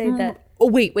gonna say that. Oh,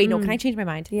 wait, no, can I change my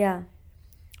mind? Yeah.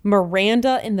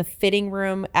 Miranda in the fitting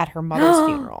room at her mother's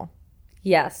funeral.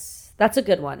 Yes, that's a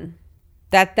good one.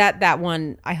 That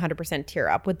one, I 100% tear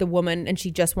up with the woman, and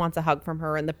she just wants a hug from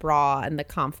her, and the bra and the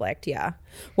conflict. Yeah.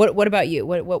 What about you?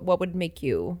 What would make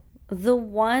you? The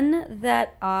one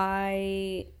that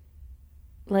I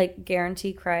like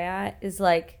guarantee cry at is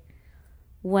like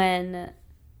when,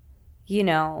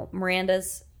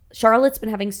 Charlotte's been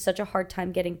having such a hard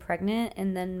time getting pregnant,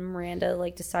 and then Miranda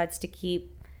like decides to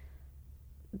keep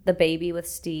the baby with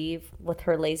Steve with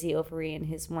her lazy ovary and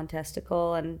his one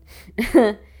testicle, and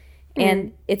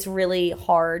and it's really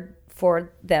hard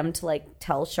for them to like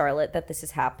tell Charlotte that this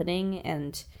is happening,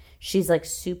 and she's like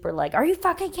super like, are you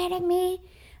fucking kidding me?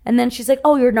 And then she's like,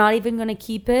 oh, you're not even gonna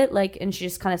keep it, like, and she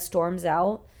just kind of storms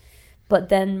out. But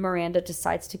then Miranda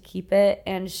decides to keep it,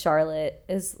 and Charlotte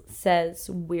says,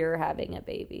 we're having a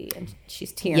baby, and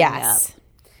she's tearing up.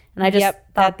 And I just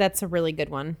thought that's a really good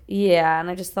one. Yeah, and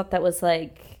I just thought that was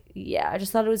like, I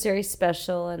just thought it was very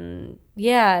special, and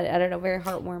I don't know, very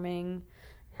heartwarming.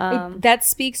 That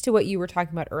speaks to what you were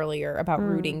talking about earlier about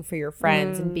rooting for your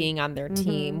friends and being on their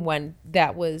team, when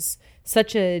that was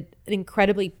such an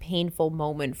incredibly painful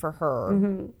moment for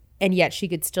her, and yet she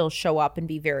could still show up and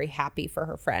be very happy for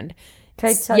her friend. Can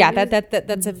I tell you?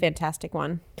 That's a fantastic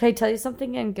one. Can I tell you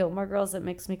something in Gilmore Girls that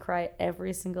makes me cry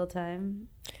every single time?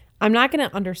 I'm not going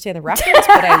to understand the reference,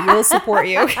 but I will support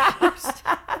you.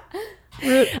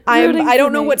 I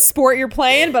don't know what sport you're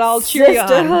playing, but I'll cheer you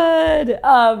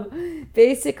on.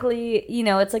 Basically,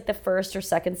 it's like the first or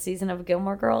second season of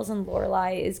Gilmore Girls, and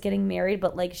Lorelai is getting married,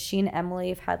 but like she and Emily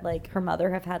have had like, her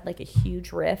mother have had like a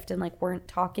huge rift and like weren't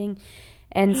talking.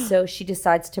 And so she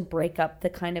decides to break up the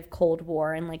kind of Cold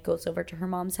War and like goes over to her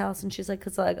mom's house, and she's like,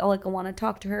 because like, I want to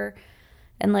talk to her,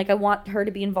 and like I want her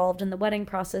to be involved in the wedding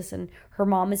process. And her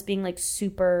mom is being like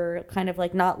super kind of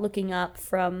like not looking up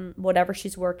from whatever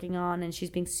she's working on, and she's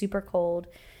being super cold.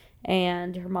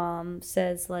 And her mom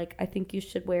says like, I think you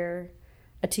should wear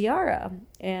a tiara.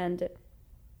 And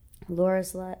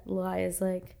Lorelai is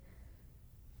like,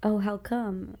 oh, how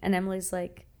come? And Emily's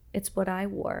like, it's what I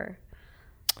wore.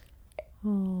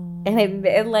 Oh. And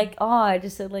it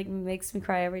just it like makes me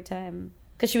cry every time,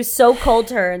 because she was so cold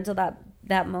to her until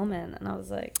that moment, and I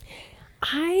was like,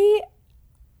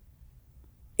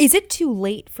 Is it too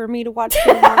late for me to watch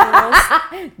Gilmore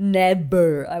Girls?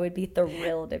 Never. I would be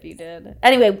thrilled if you did.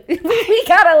 Anyway, we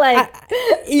gotta like.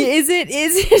 Is it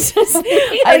just?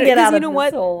 I get out you of know this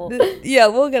what? hole. Yeah,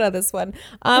 we'll get out of this one.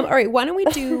 All right. Why don't we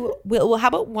do? Well, how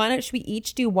about one? Should we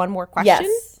each do one more question?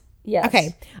 Yes.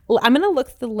 Okay. Well, I'm gonna look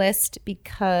at the list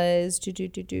because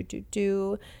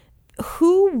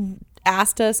who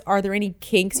asked us, are there any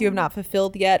kinks you have not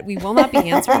fulfilled yet? We will not be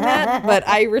answering that, but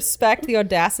I respect the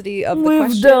audacity of the question.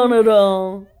 We've done it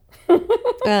all.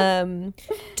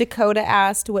 Dakota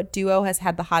asked what duo has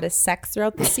had the hottest sex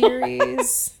throughout the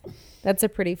series. That's a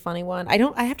pretty funny one. I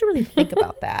have to really think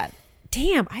about that.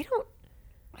 Damn, I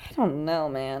don't know,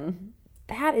 man.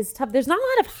 That is tough. There's not a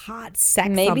lot of hot sex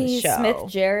on the show. Maybe Smith,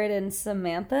 Jared, and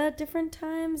Samantha at different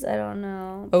times. I don't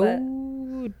know.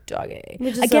 Oh, doggy.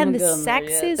 Again, the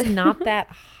sex is not that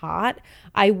hot.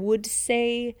 I would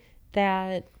say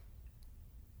that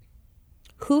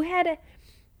Carrie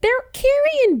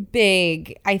and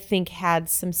Big, I think, had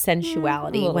some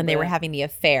sensuality when they were having the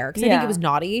affair. Because I think it was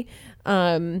naughty.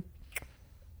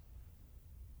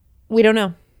 We don't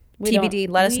know. TBD.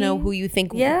 Let us know who you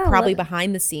think probably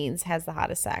behind the scenes has the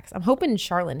hottest sex. I'm hoping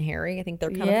Charlotte and Harry. I think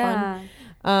they're kind of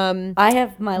fun. I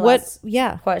have my last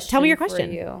question. Tell me your question.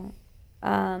 For you.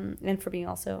 And for me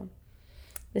also.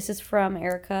 This is from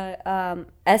Erica.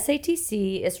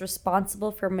 SATC is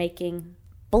responsible for making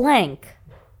blank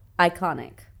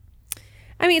iconic.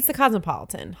 I mean, it's the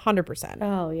Cosmopolitan, 100%.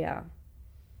 Oh, yeah.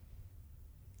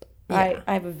 I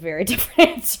have a very different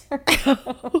answer.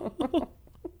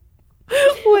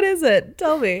 What is it?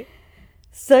 Tell me.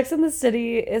 Sex and the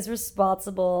City is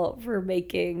responsible for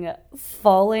making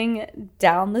falling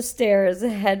down the stairs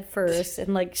head first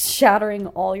and like shattering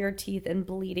all your teeth and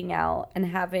bleeding out and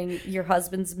having your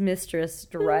husband's mistress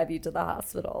drive you to the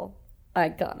hospital.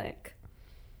 Iconic.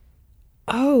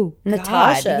 Oh,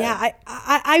 Natasha. God. Yeah,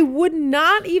 I would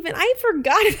not even. I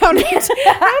forgot about it.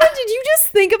 How did you just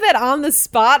think of that on the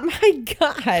spot? My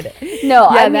God. No,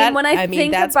 yeah, when I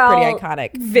think that's about pretty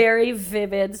iconic. Very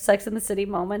vivid Sex and the City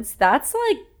moments, that's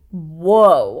like,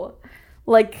 whoa.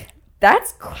 Like,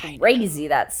 that's crazy,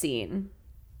 that scene.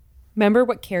 Remember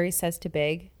what Carrie says to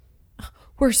Big?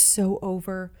 We're so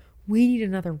over. We need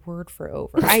another word for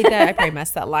over. I probably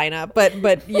messed that line up,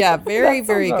 but yeah, very,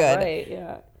 very good. Right,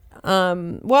 yeah.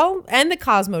 Well, and the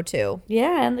Cosmo too.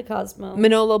 Yeah, and the Cosmo.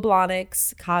 Manolo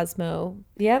Blahnik's Cosmo.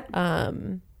 Yep.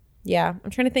 Yeah,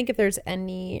 I'm trying to think if there's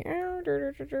any.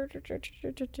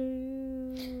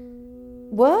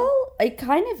 Well, it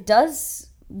kind of does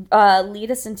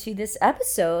lead us into this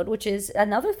episode, which is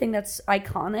another thing that's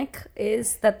iconic,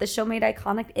 is that the show made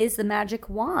iconic is the magic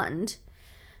wand,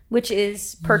 which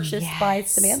is purchased by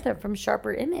Samantha from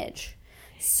Sharper Image.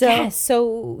 So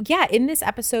in this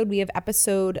episode, we have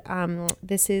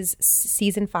this is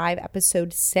season 5,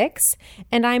 episode 6,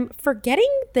 and I'm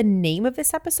forgetting the name of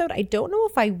this episode. I don't know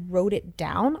if I wrote it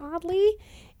down, oddly,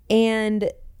 and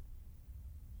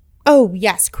oh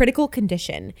yes, Critical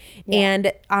Condition.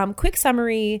 Yeah. And quick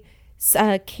summary,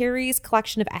 Carrie's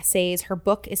collection of essays, her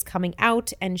book is coming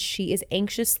out and she is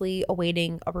anxiously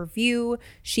awaiting a review.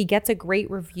 She gets a great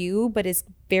review, but is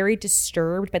very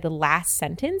disturbed by the last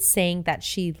sentence saying that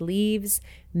she leaves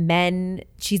men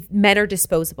are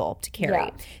disposable to Carrie. Yeah.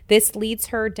 This leads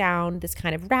her down this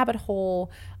kind of rabbit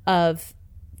hole of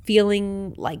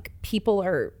feeling like people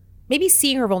are maybe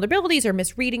seeing her vulnerabilities or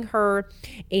misreading her.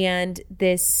 And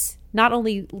this not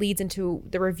only leads into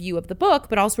the review of the book,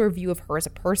 but also a review of her as a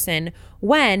person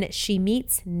when she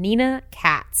meets Nina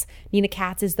Katz. Nina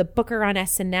Katz is the booker on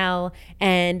SNL,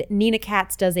 and Nina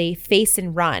Katz does a face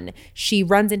and run. She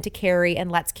runs into Carrie and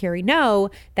lets Carrie know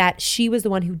that she was the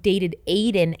one who dated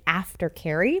Aiden after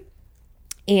Carrie.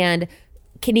 And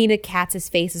Nina Katz's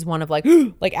face is one of like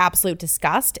absolute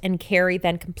disgust, and Carrie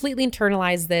then completely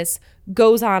internalized this,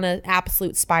 goes on an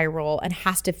absolute spiral, and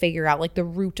has to figure out like the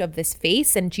root of this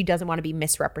face, and she doesn't want to be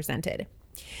misrepresented.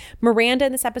 Miranda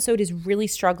in this episode is really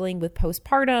struggling with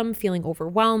postpartum, feeling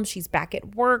overwhelmed. She's back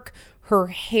at work. Her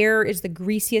hair is the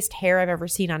greasiest hair I've ever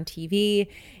seen on TV,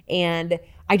 and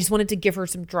I just wanted to give her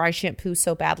some dry shampoo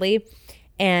so badly.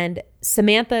 And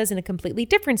Samantha is in a completely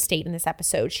different state in this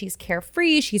episode. She's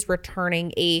carefree. She's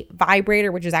returning a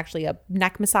vibrator, which is actually a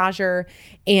neck massager,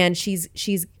 and she's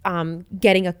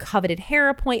getting a coveted hair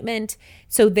appointment.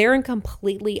 So they're in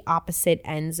completely opposite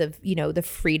ends of, the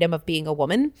freedom of being a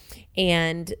woman.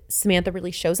 And Samantha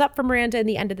really shows up for Miranda in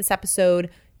the end of this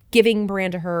episode, giving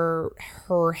Miranda her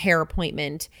hair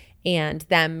appointment and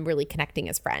them really connecting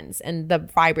as friends. And the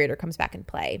vibrator comes back in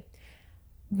play.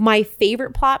 My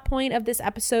favorite plot point of this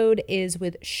episode is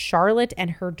with Charlotte and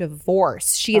her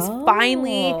divorce. She is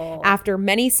finally, after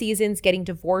many seasons, getting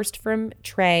divorced from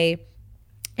Trey.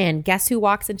 And guess who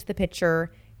walks into the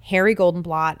picture? Harry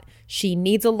Goldenblatt. She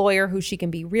needs a lawyer who she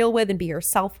can be real with and be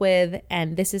herself with.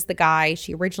 And this is the guy.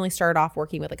 She originally started off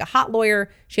working with like a hot lawyer.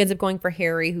 She ends up going for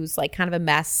Harry, who's like kind of a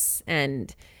mess.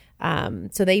 And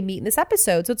so they meet in this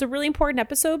episode. So it's a really important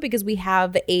episode because we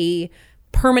have a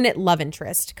permanent love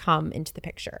interest come into the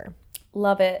picture.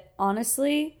 Love it.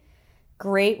 Honestly,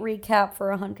 great recap for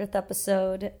 100th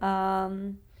episode.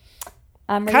 I'm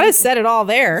kind of said it all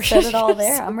there. Said it all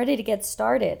there. I'm ready to get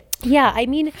started. Yeah, I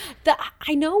mean,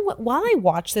 I know while I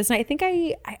watch this, and I think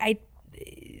I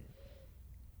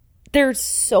there's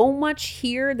so much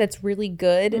here that's really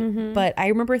good, but I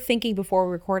remember thinking before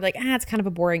we record, like, it's kind of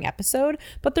a boring episode,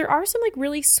 but there are some like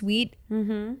really sweet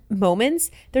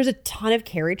moments. There's a ton of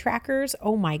Carrie trackers.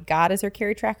 Oh my God, is there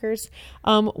Carrie trackers?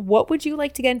 What would you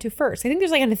like to get into first? I think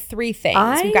there's like kind of three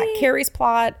things. We've got Carrie's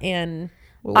plot and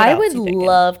I would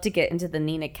love to get into the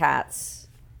Nina Katz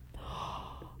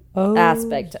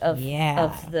aspect of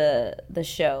the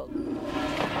show.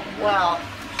 Well,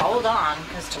 hold on,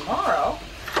 because tomorrow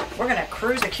we're going to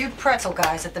cruise the cute pretzel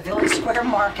guys at the Village Square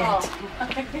Market.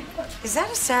 Is that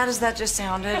as sad as that just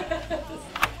sounded?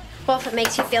 Well, if it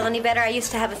makes you feel any better, I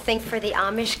used to have a thing for the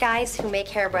Amish guys who make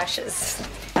hairbrushes.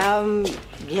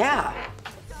 Yeah.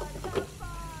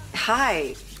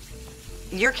 Hi.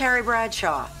 You're Carrie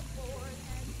Bradshaw.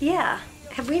 Yeah.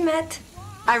 Have we met?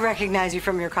 I recognize you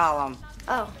from your column.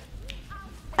 Oh.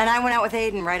 And I went out with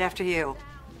Aiden right after you.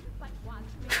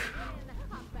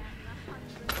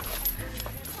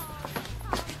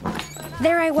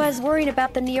 There I was worried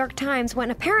about the New York Times when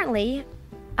apparently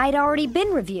I'd already been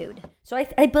reviewed. So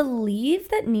I believe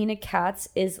that Nina Katz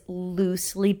is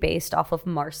loosely based off of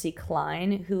Marcy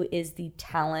Klein, who is the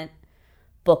talent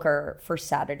booker for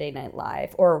Saturday Night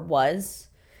Live, or was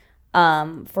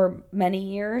for many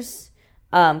years.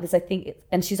 Because I think,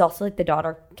 and she's also like the daughter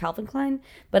of Calvin Klein,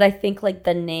 but I think like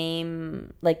the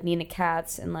name, like Nina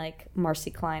Katz and like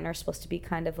Marcy Klein are supposed to be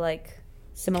kind of like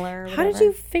similar. How did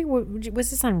you figure?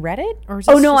 Was this on Reddit or? Is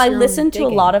this I listened to a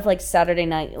lot of like Saturday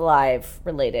Night Live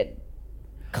related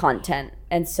content,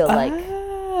 and so like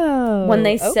when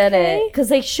they said it, because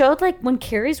they showed like when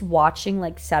Carrie's watching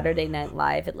like Saturday Night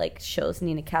Live, it like shows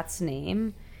Nina Katz's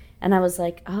name, and I was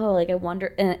like, oh, like I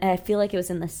wonder, and I feel like it was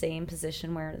in the same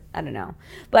position where I don't know,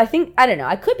 but I don't know,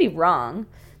 I could be wrong,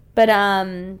 but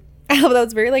that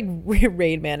was very like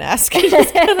Rain Man-esque.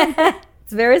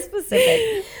 It's very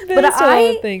specific. But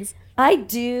I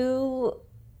do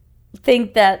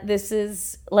think that this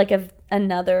is like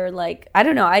another, like, I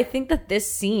don't know. I think that this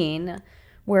scene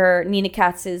where Nina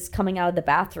Katz is coming out of the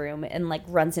bathroom and like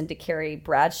runs into Carrie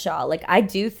Bradshaw, like I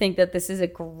do think that this is a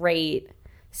great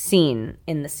scene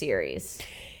in the series.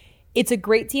 It's a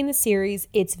great scene in the series.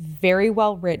 It's very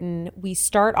well written. We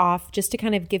start off, just to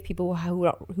kind of give people who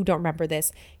don't remember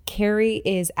this, Carrie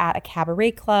is at a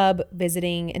cabaret club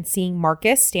visiting and seeing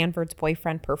Marcus, Stanford's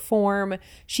boyfriend, perform.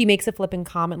 She makes a flippant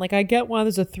comment like, I get one,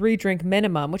 there's a 3-drink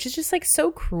minimum, which is just like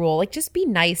so cruel. Like, just be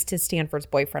nice to Stanford's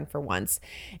boyfriend for once.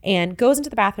 And goes into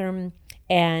the bathroom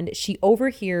and she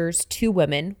overhears two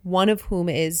women, one of whom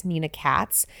is Nina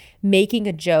Katz, making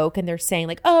a joke. And they're saying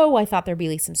like, oh, I thought there'd be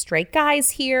like some straight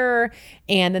guys here.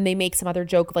 And then they make some other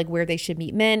joke of like where they should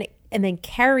meet men. And then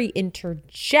Carrie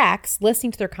interjects,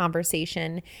 listening to their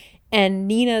conversation. And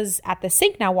Nina's at the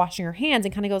sink now washing her hands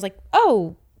and kind of goes like,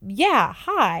 oh, yeah,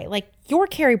 hi. Like, you're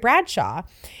Carrie Bradshaw.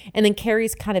 And then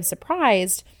Carrie's kind of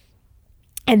surprised.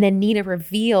 And then Nina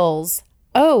reveals,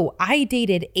 oh, I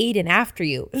dated Aiden after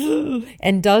you,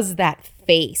 and does that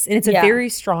face. And it's a very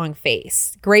strong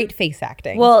face. Great face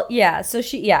acting. Well, yeah. So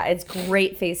it's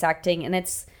great face acting. And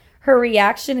it's, her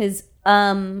reaction is,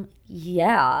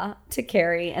 yeah, to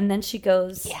Carrie. And then she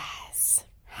goes, yes.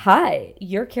 Hi,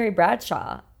 you're Carrie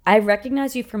Bradshaw. I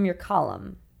recognize you from your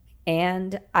column.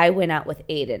 And I went out with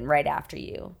Aiden right after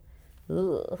you.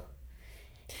 Ugh.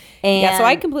 And so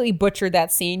I completely butchered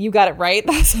that scene. You got it right.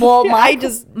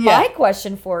 My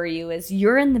question for you is,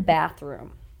 you're in the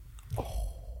bathroom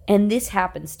and this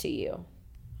happens to you.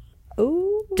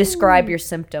 Ooh. Describe your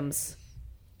symptoms.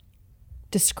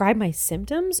 Describe my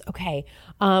symptoms? Okay.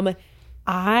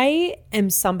 I am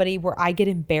somebody where I get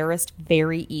embarrassed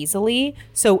very easily.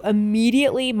 So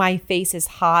immediately my face is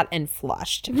hot and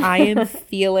flushed. I'm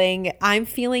feeling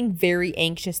very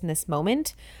anxious in this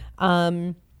moment.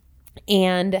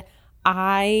 And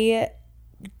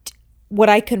would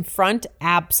I confront?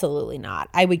 Absolutely not.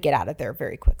 I would get out of there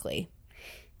very quickly.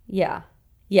 Yeah.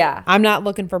 Yeah. I'm not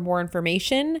looking for more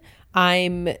information.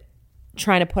 I'm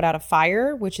trying to put out a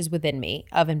fire, which is within me,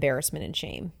 of embarrassment and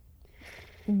shame.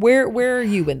 Where are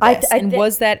you in this? And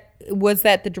was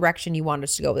that the direction you wanted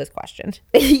us to go with this question?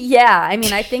 Yeah, I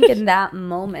mean, I think in that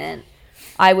moment,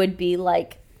 I would be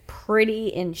like pretty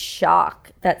in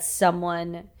shock that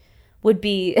someone would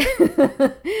be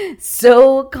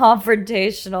so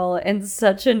confrontational in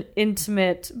such an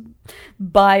intimate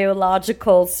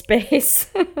biological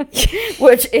space,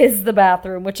 which is the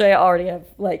bathroom, which I already have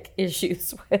like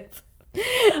issues with.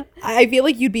 I feel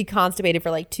like you'd be constipated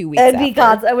for like 2 weeks.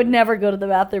 I would never go to the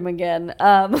bathroom again.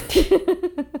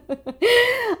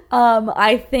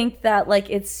 I think that like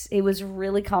it was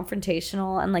really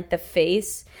confrontational, and like the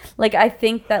face, like I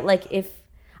think that like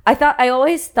I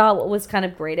always thought what was kind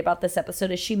of great about this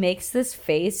episode is she makes this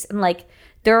face, and like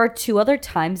there are 2 other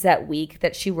times that week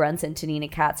that she runs into Nina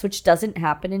Katz, which doesn't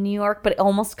happen in New York, but it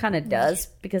almost kind of does,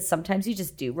 because sometimes you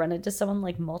just do run into someone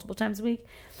like multiple times a week.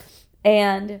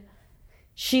 And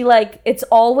she like, it's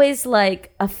always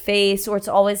like a face, or it's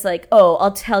always like, oh,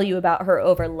 I'll tell you about her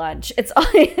over lunch. It's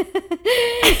like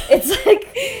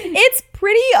it's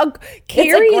pretty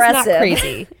Carrie is not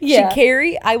crazy. Yeah.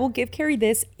 I will give Carrie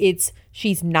this.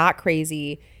 She's not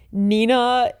crazy.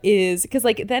 Nina is, because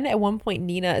like then at one point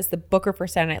Nina is the booker for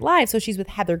Saturday Night Live, so she's with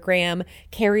Heather Graham.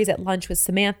 Carrie's at lunch with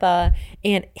Samantha,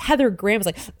 and Heather Graham is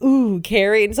like, ooh,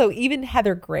 Carrie. And so even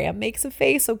Heather Graham makes a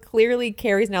face, so clearly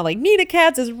Carrie's now like, Nina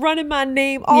Katz is running my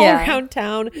name all around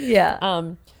town.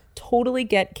 Yeah. Totally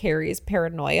get Carrie's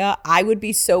paranoia. I would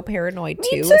be so paranoid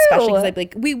too, Me too. especially because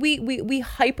like we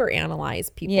hyper analyze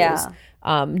people's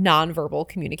nonverbal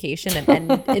communication,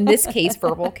 and in this case,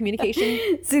 verbal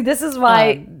communication. See, this is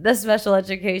why the special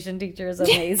education teacher is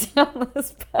amazing on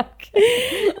this book.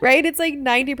 Right? It's like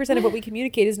 90% of what we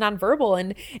communicate is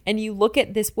nonverbal, and you look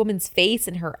at this woman's face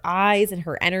and her eyes and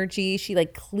her energy. She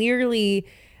like clearly.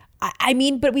 I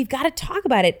mean, but we've got to talk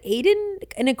about it. Aiden,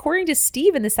 and according to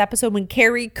Steve in this episode, when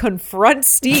Carrie confronts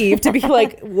Steve to be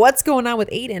like, what's going on with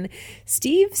Aiden?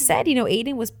 Steve said,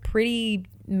 Aiden was pretty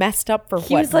messed up for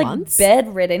he was like months?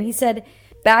 Bedridden. He said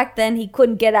back then he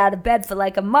couldn't get out of bed for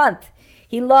like a month.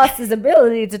 He lost his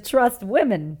ability to trust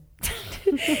women.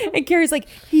 And Carrie's like,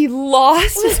 he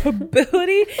lost his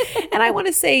ability. And I want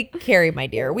to say, Carrie, my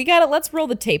dear, let's roll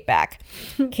the tape back.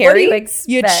 Carrie, what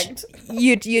do you expect?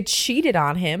 You cheated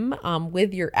on him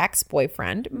with your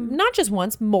ex-boyfriend, not just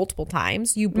once, multiple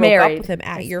times. You broke up with him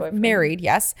at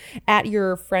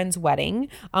your friend's wedding.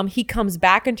 He comes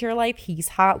back into your life. He's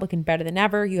hot, looking better than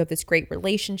ever. You have this great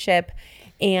relationship.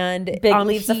 And Big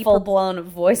leaves a full-blown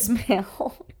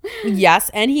voicemail.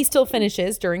 Yes, and he still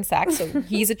finishes during sex, so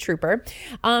he's a trooper.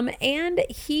 And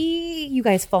you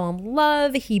guys fall in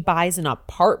love. He buys an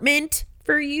apartment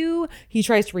for you. He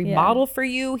tries to remodel for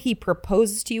you. He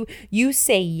proposes to you. You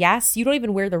say yes. You don't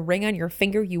even wear the ring on your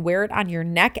finger. You wear it on your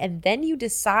neck. And then you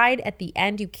decide at the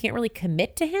end you can't really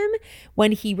commit to him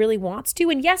when he really wants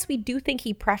to. And yes, we do think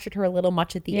he pressured her a little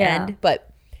much at the end,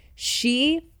 but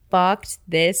she fucked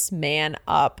this man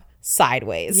up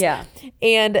sideways. Yeah.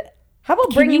 And how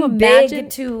about bringing Big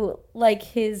to like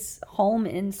his home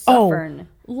in Suffern?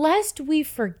 Lest we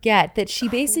forget that she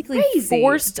basically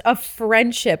forced a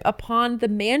friendship upon the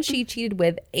man she cheated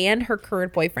with and her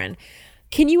current boyfriend.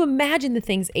 Can you imagine the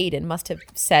things Aiden must have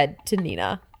said to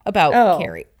Nina about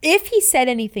Carrie? If he said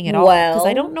anything at all, because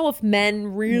I don't know if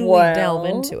men really delve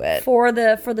into it. For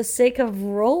the sake of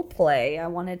role play, I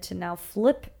wanted to now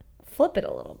flip it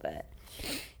a little bit.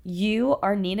 You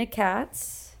are Nina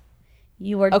Katz.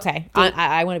 You are okay.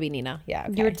 I want to be Nina. Yeah,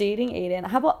 okay. You're dating Aiden.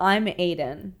 How about I'm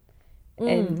Aiden,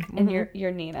 and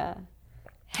you're Nina.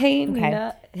 Hey, okay.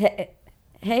 Nina.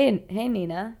 Hey,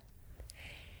 Nina.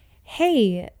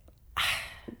 Hey.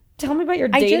 Tell me about your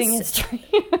dating history.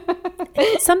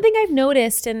 Something I've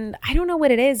noticed, and I don't know what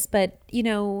it is, but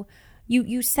you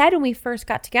said when we first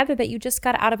got together that you just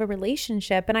got out of a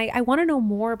relationship, and I want to know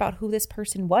more about who this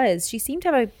person was. She seemed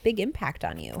to have a big impact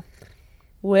on you.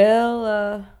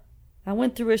 Well, I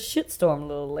went through a shitstorm,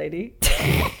 little lady.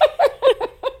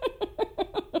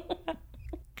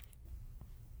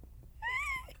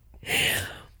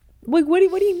 What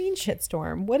do you mean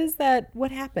shitstorm? What is that?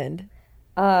 What happened?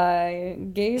 I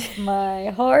gave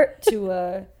my heart to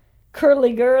a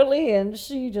curly girly, and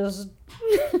she just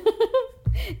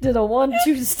did a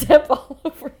 1-2 step all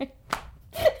over it.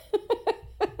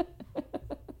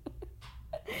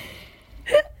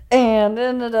 And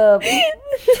ended up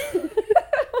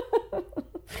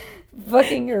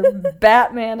fucking her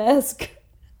Batman-esque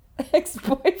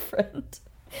ex-boyfriend,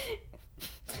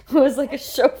 who was like a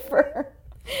chauffeur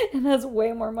and has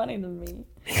way more money than me.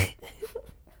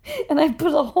 And I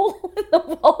put a hole in the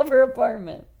wall of her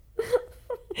apartment.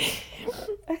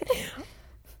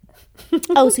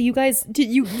 Oh, so you guys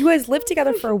lived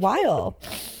together for a while.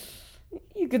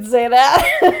 You could say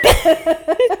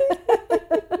that.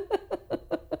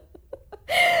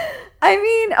 I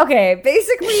mean, okay,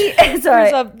 basically,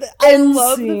 sorry. I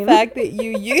love the fact that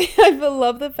I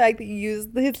love the fact that you use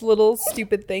his little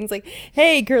stupid things like,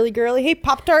 hey, girly, hey,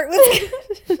 Pop-Tart.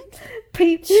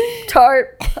 Peach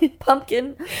tart,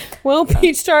 pumpkin. Well,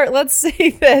 peach tart, let's say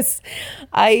this.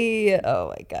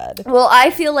 Oh my God. Well,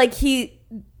 I feel like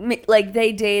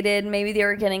they dated, maybe they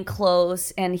were getting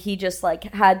close, and he just like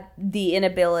had the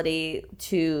inability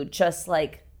to just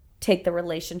like take the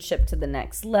relationship to the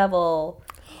next level.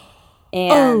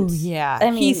 And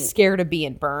I mean, he's scared of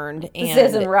being burned. This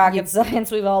isn't rocket science.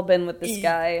 We've all been with this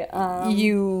guy. I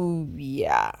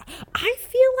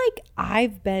feel like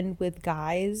I've been with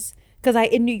guys because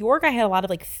in New York I had a lot of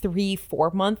like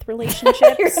 3-4 month relationships.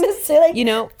 You're gonna say like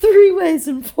 3 ways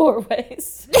and 4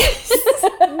 ways.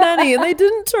 Nutty, and they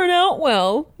didn't turn out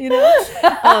well.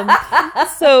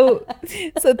 So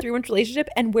 3-month relationship,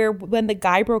 and when the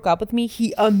guy broke up with me,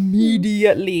 he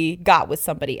immediately got with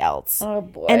somebody else. Oh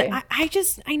boy! And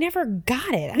I never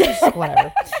got it. I just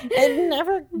whatever. I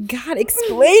never got.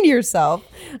 Explain yourself.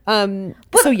 I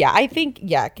think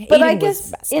But I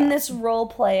guess in this role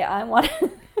play,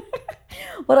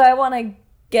 what I want to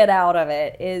get out of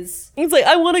it is... It's like,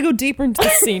 I want to go deeper into the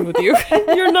scene with you.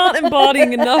 You're not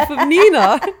embodying enough of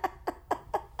Nina. I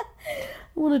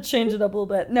want to change it up a little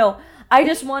bit. No, I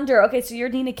just wonder, okay, so you're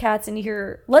Nina Katz and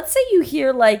let's say you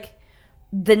hear like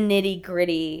the nitty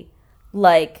gritty,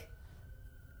 like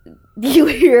you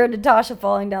hear Natasha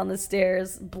falling down the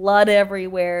stairs, blood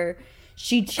everywhere.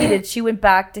 She cheated. She went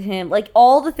back to him. Like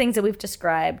all the things that we've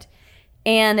described.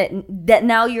 And that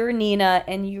now you're Nina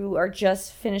and you are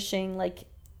just finishing, like,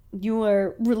 you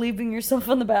are relieving yourself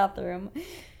in the bathroom.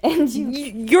 And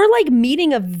you're like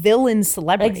meeting a villain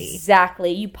celebrity.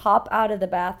 Exactly. You pop out of the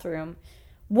bathroom.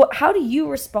 How do you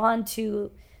respond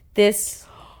to this,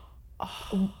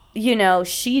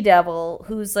 she-devil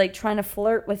who's, like, trying to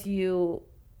flirt with you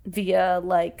via,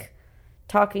 like,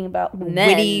 talking about men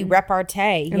witty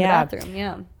repartee in the bathroom?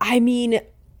 Yeah. I mean...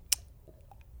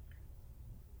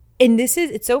 And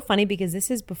it's so funny because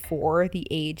this is before the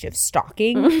age of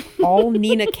stalking. All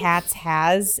Nina Katz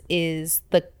has is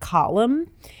the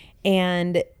column,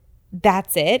 and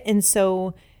that's it. And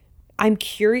so I'm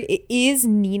curious, is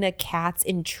Nina Katz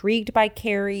intrigued by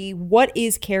Carrie? What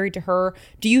is Carrie to her?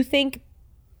 Do you think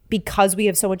because we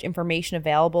have so much information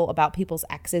available about people's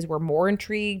exes, we're more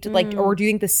intrigued? Like, or do you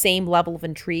think the same level of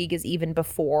intrigue is even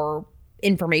before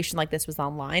information like this was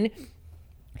online?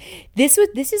 This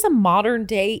is a modern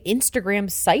day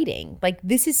Instagram sighting. Like,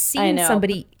 this is seeing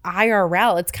somebody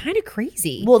IRL. It's kind of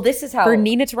crazy. Well, this is how for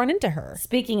Nina to run into her.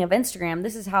 Speaking of Instagram,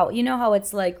 this is how how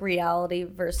it's like reality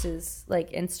versus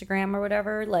like Instagram or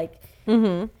whatever. Like,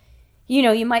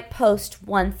 you might post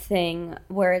one thing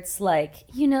where it's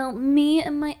like, me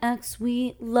and my ex,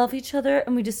 we love each other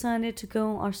and we decided to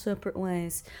go our separate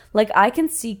ways. Like, I can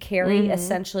see Carrie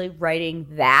essentially writing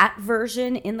that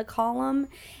version in the column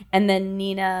and then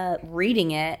Nina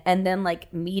reading it and then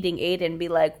like meeting Aiden and be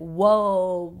like,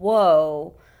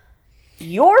 whoa.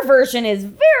 Your version is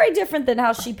very different than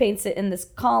how she paints it in this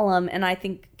column, and I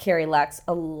think Carrie lacks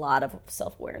a lot of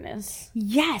self-awareness.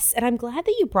 Yes, and I'm glad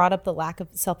that you brought up the lack of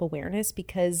self-awareness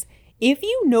because if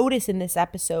you notice in this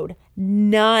episode,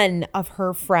 none of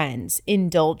her friends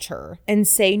indulge her and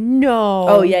say,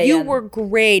 no, you were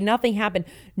great, nothing happened.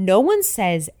 No one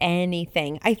says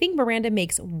anything. I think Miranda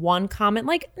makes one comment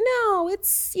like, no,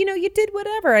 it's, you did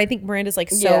whatever. I think Miranda's like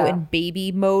so in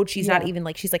baby mode. She's not even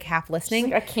like, she's like half listening.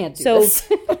 She's like, I can't do this.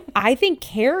 I think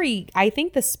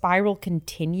the spiral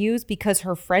continues because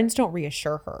her friends don't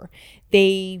reassure her.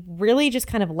 They really just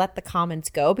kind of let the comments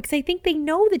go because I think they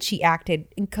know that she acted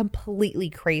completely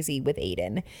crazy with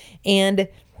Aiden. And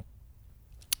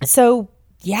so,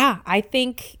 I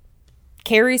think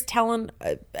Carrie's telling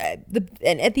and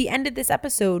at the end of this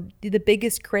episode, the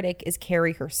biggest critic is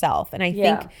Carrie herself. And I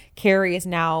think Carrie is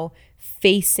now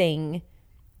facing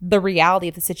the reality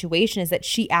of the situation is that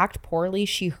she acted poorly,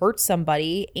 she hurt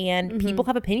somebody, and people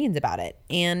have opinions about it.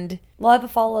 And well, I have a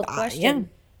follow-up question.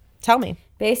 Tell me.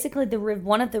 Basically,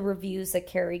 one of the reviews that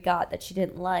Carrie got that she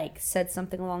didn't like said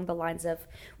something along the lines of,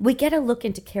 we get a look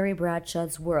into Carrie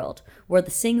Bradshaw's world, where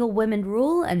the single women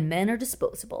rule and men are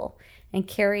disposable. And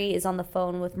Carrie is on the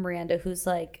phone with Miranda, who's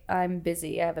like, I'm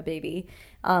busy, I have a baby.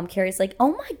 Carrie's like,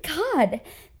 oh my God,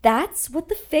 that's what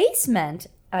the face meant,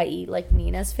 i.e. like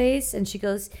Nina's face. And she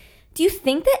goes, do you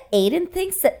think that Aiden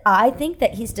thinks that I think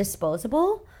that he's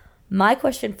disposable? My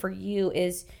question for you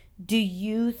is, do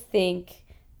you think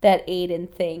that Aiden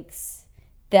thinks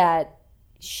that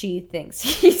she thinks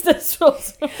he's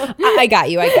disposable. I got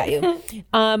you.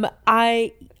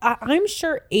 I'm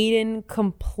sure Aiden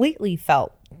completely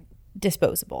felt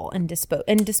disposable and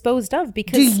disposed of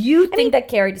because. Do you think that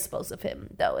Carrie disposed of him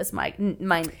though? Is my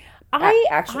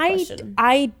actual question.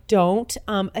 I don't,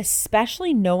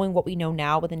 especially knowing what we know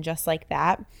now within Just Like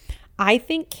That. I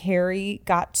think Carrie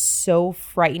got so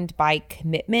frightened by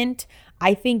commitment.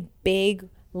 I think Big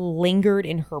lingered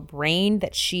in her brain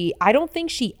that I don't think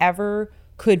she ever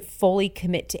could fully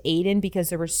commit to Aiden because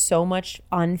there was so much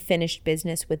unfinished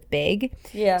business with Big.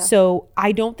 Yeah. So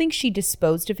I don't think she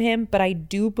disposed of him, but I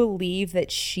do believe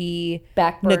that she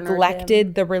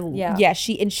neglected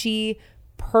him. She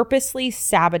purposely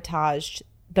sabotaged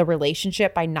the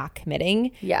relationship by not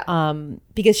committing. Yeah.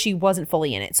 Because she wasn't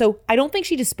fully in it. So I don't think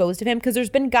she disposed of him because there's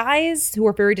been guys who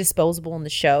are very disposable in the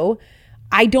show.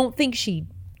 I don't think she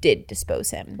did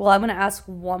dispose him. Well, I'm going to ask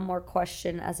one more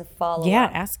question as a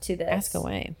follow-up to this. Ask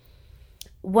away.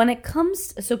 When it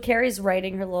comes, so Carrie's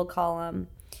writing her little column,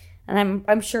 and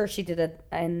I'm sure she did it,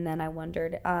 and then I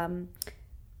wondered,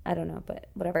 I don't know, but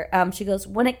whatever. She goes,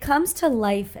 when it comes to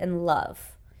life and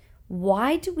love,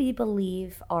 why do we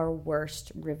believe our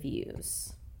worst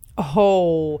reviews?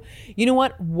 Oh, you know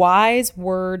what? Wise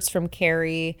words from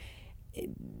Carrie.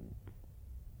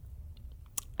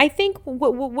 I think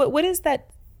what is that?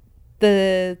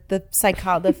 The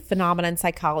phenomenon in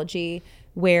psychology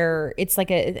where it's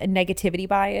like a negativity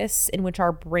bias in which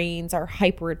our brains are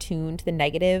hyper attuned to the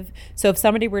negative. So if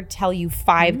somebody were to tell you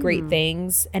 5 great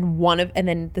things and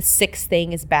then the 6th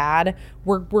thing is bad,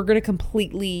 we're going to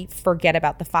completely forget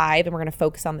about the 5 and we're going to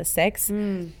focus on the 6. I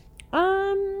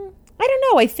don't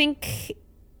know. I think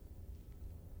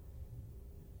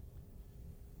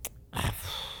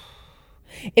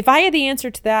if I had the answer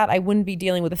to that, I wouldn't be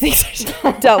dealing with the things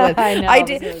I dealt with. I know.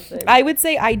 I would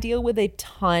say I deal with a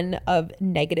ton of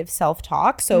negative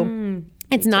self-talk. So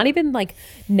it's not even like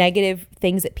negative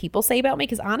things that people say about me,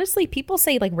 because honestly, people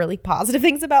say like really positive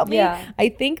things about me. Yeah. I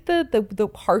think the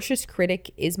harshest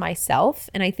critic is myself,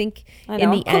 and I think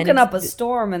in the end, cooking up a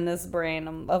storm in this brain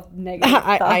of negative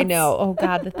thoughts. I know. Oh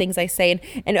God, the things I say,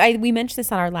 and we mentioned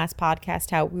this on our last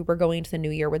podcast how we were going into the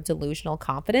new year with delusional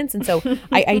confidence, and so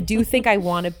I do think I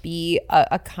want to be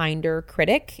a kinder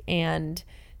critic, and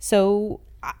so.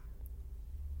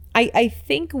 I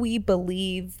think we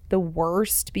believe the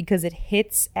worst because it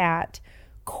hits at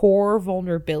core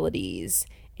vulnerabilities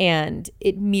and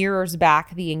it mirrors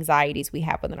back the anxieties we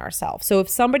have within ourselves. So if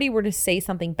somebody were to say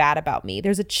something bad about me,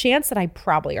 there's a chance that I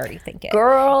probably already think it.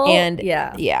 Girl. And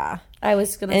yeah. I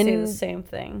was going to say the same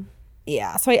thing.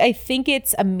 Yeah. So I think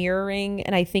it's a mirroring,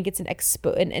 and I think it's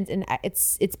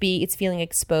it's feeling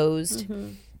exposed.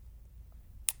 Mm-hmm.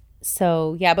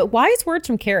 So yeah, but wise words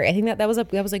from Carrie. I think that was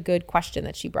a good question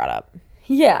that she brought up.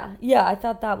 Yeah, I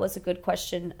thought that was a good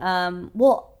question.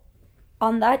 Well,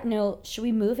 on that note, should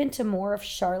we move into more of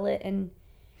Charlotte and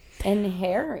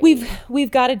Harry?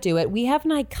 We've got to do it. We have an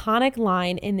iconic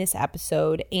line in this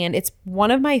episode, and it's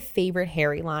one of my favorite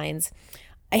Harry lines.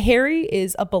 Harry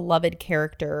is a beloved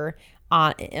character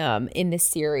in this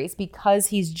series because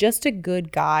he's just a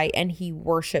good guy and he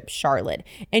worships Charlotte,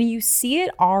 and you see it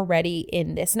already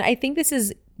in this. And I think this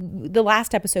is the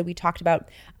last episode we talked about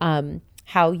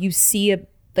how you see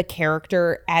the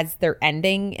character as their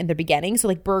ending and their beginning. So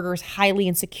like Berger's highly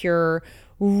insecure,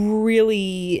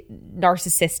 really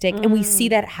narcissistic, and we see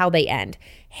that how they end.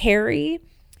 Harry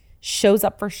shows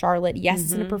up for Charlotte,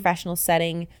 it's in a professional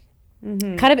setting,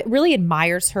 kind of really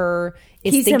admires her,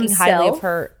 is thinking highly of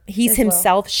her. He's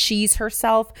himself, she's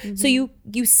herself. So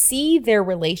you see their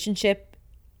relationship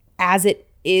as it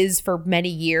is for many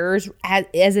years,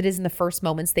 as it is in the first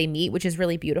moments they meet, which is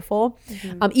really beautiful.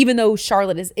 Even though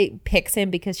Charlotte picks him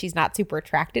because she's not super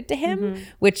attracted to him,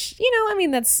 which,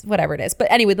 that's whatever it is. But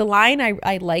anyway, the line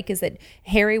I like is that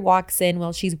Harry walks in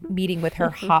while she's meeting with her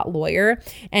hot lawyer,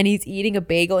 and he's eating a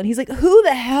bagel, and he's like, who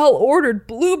the hell ordered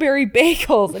blueberry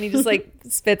bagels? And he just like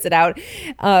spits it out.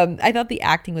 I thought the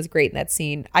acting was great in that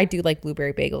scene. I do like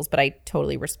blueberry bagels, but I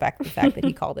totally respect the fact that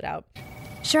he called it out.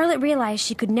 Charlotte realized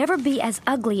she could never be as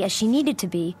ugly as she needed to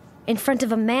be in front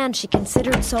of a man she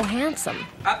considered so handsome.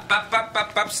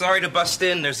 Up. Sorry to bust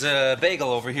in. There's a bagel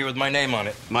over here with my name on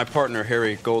it. My partner,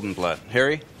 Harry Goldenblatt.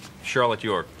 Harry? Charlotte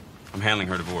York. I'm handling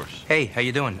her divorce. Hey, how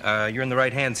you doing? You're in the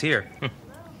right hands here.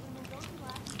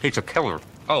 He's a killer.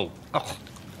 Oh.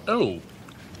 Who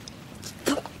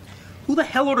the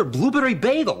hell ordered blueberry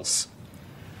bagels?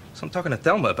 So I'm talking to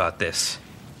Thelma about this.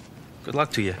 Good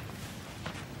luck to you.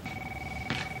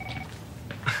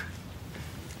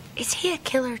 Is he a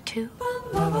killer too?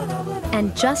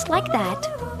 And just like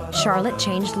that, Charlotte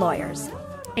changed lawyers.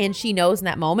 And she knows in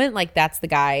that moment, like, that's the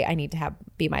guy I need to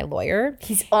be my lawyer.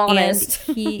 He's honest.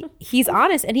 And he's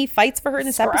honest, and he fights for her in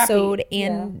this episode.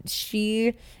 And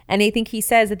and I think he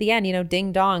says at the end, you know,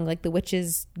 ding dong, like the witch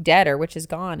is dead or witch is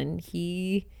gone. And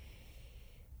he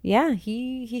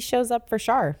shows up for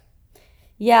Char.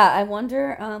 Yeah, I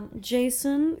wonder,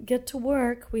 Jason, get to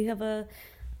work. We have a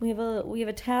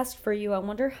task for you. I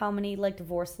wonder how many like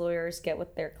divorce lawyers get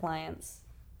with their clients.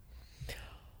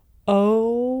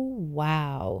 Oh,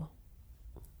 wow.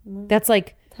 That's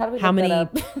like how many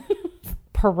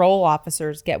parole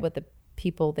officers get with the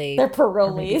people they're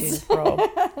parolees.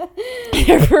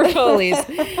 They're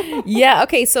parolees. Yeah.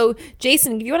 Okay. So,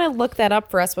 Jason, if you want to look that up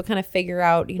for us, we'll kind of figure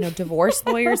out, you know, divorce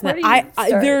lawyers. And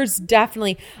there's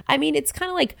definitely, I mean, it's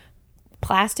kind of like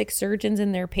plastic surgeons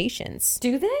and their patients.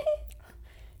 Do they?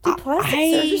 Do plastic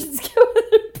surgeons go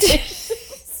with their patients?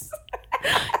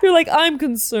 You're like, I'm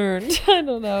concerned. I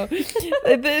don't know.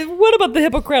 What about the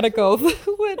Hippocratic Oath?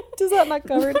 What does that not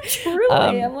cover?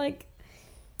 Truly, I'm like.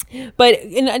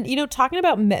 But you know, talking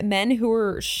about men who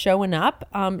are showing up,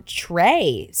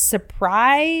 Trey,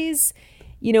 surprise.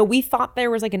 You know, we thought there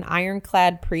was like an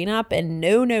ironclad prenup, and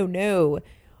no.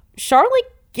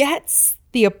 Charlotte gets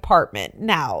the apartment.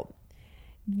 Now,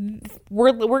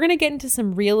 we're gonna get into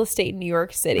some real estate in New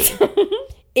York City.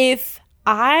 If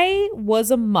I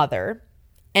was a mother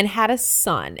and had a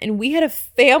son, and we had a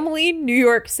family New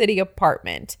York City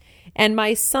apartment, and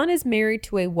my son is married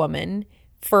to a woman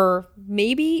for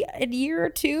maybe a year or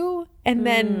two, and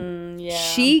then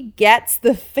she gets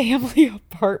the family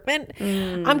apartment,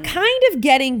 I'm kind of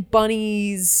getting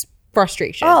Bunny's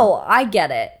frustration. Oh, I get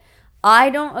it. I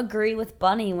don't agree with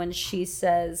Bunny when she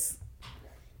says,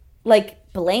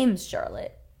 like, blames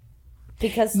Charlotte.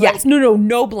 Because yes,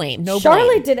 no blame.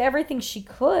 Charlotte did everything she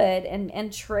could,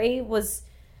 and Trey was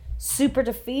super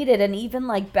defeated, and even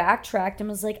like backtracked and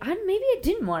was like, maybe I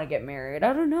didn't want to get married.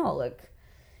 I don't know. Like,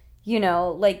 you know,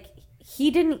 like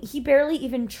he barely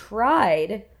even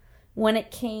tried when it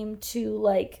came to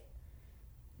like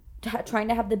trying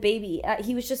to have the baby.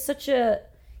 He was just such a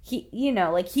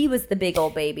he was the big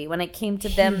old baby when it came to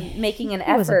them making an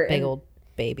effort. Was a big old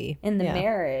baby in the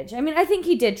marriage. I mean, I think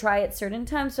he did try at certain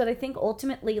times, but I think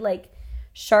ultimately like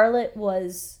Charlotte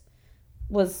was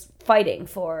fighting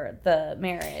for the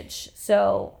marriage.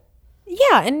 So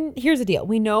yeah, and here's the deal.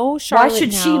 We know Charlotte. Why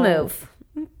should she move?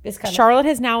 Charlotte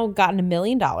has now gotten $1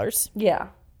 million. Yeah.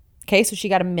 Okay, so she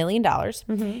got $1 million.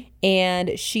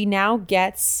 And she now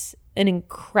gets an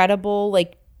incredible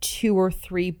like 2 or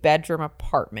 3 bedroom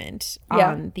apartment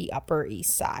on the Upper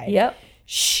East Side. Yep.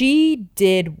 She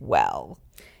did well.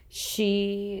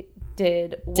 She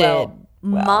did well.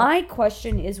 My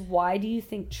question is, why do you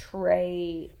think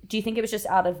do you think it was just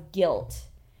out of guilt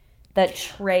that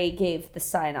Trey gave the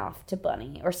sign off to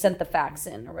Bunny or sent the fax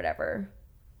in or whatever?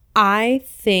 I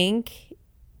think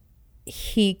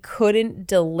he couldn't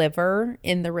deliver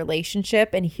in the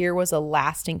relationship, and here was a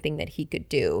lasting thing that he could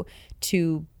do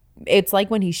it's like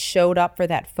when he showed up for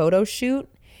that photo shoot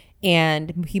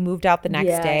and he moved out the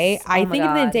next day. I think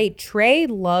at the end of the day, Trey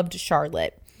loved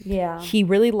Charlotte. Yeah. He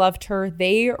really loved her.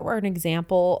 They were an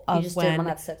example of when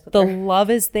the love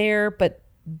is there, but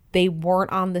they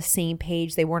weren't on the same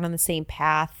page. They weren't on the same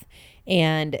path.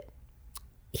 And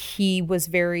he was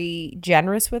very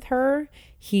generous with her.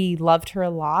 He loved her a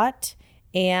lot.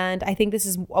 And I think this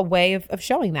is a way of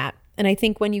showing that. And I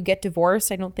think when you get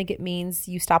divorced, I don't think it means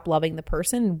you stop loving the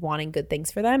person and wanting good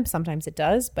things for them. Sometimes it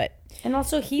does, but... And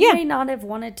also, he may not have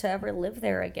wanted to ever live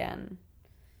there again.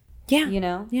 Yeah. You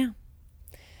know? Yeah.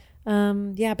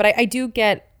 But I do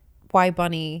get why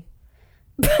Bunny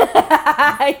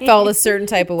felt a certain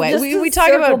type of way. We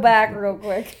talk about back real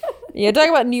quick. Talk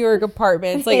about New York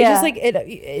apartments. Like it's just like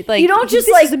it like you don't just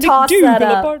like toss that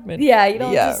up. Apartment. Yeah, you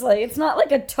don't just like it's not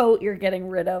like a tote you're getting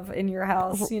rid of in your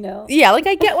house, you know. Yeah, like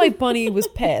I get why Bunny was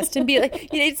pissed and be like,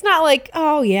 it's not like,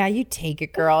 oh yeah, you take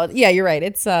it, girl. Yeah, you're right.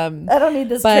 It's I don't need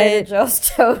this Trader Joe's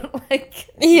tote. Like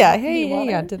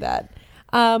hang on to that.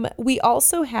 We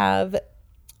also have.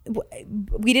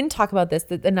 We didn't talk about this.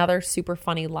 Another super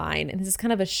funny line, and this is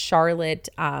kind of a Charlotte,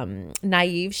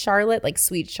 naive Charlotte, like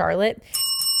sweet Charlotte.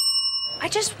 I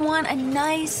just want a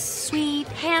nice, sweet,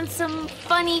 handsome,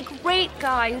 funny, great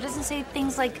guy who doesn't say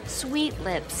things like sweet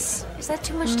lips. Is that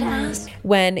too much to ask?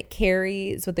 When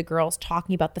Carrie is with the girls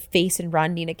talking about the face and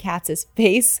run Nina Katz's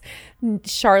face,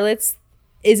 Charlotte's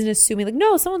isn't assuming like,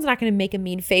 no, someone's not going to make a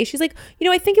mean face. She's like,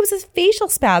 I think it was his facial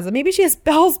spasm. Maybe she has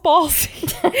Bell's palsy.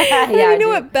 You know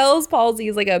what Bell's palsy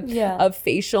is, like a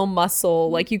facial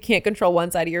muscle. Like you can't control one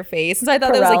side of your face. And so I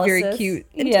thought that was like very cute.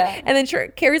 And then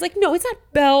Carrie's like, no, it's not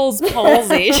Bell's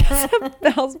palsy. She has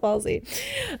Bell's palsy.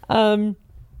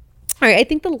 All right, I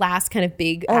think the last kind of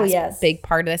big big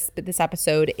part of this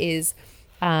episode is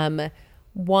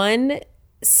one,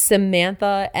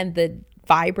 Samantha and the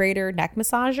vibrator neck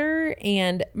massager,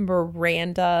 and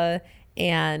Miranda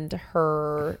and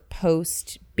her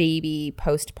postpartum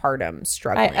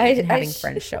struggling and having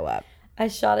friends show up. I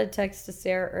shot a text to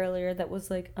Sarah earlier that was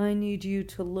like, I need you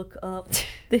to look up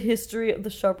the history of the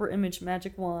Sharper Image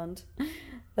magic wand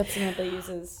that Samantha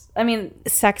uses. I mean,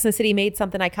 Sex and the City made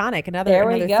something iconic. Another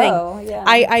thing. Yeah.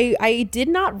 I did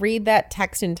not read that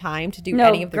text in time to do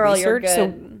any of the research.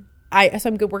 So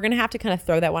I'm good. We're gonna have to kind of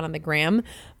throw that one on the gram.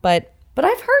 But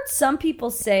I've heard some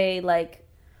people say, like,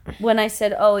 when I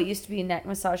said, oh, it used to be a neck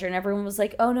massager, and everyone was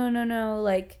like, oh, no,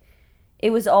 like,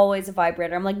 it was always a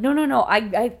vibrator. I'm like, no.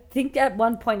 I think at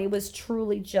one point it was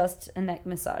truly just a neck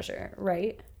massager,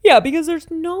 right? Yeah, because there's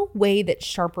no way that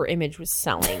Sharper Image was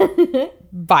selling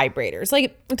vibrators.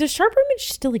 Like, does Sharper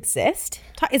Image still exist?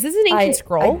 Is this an ancient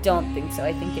scroll? I don't think so.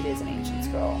 I think it is an ancient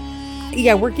scroll.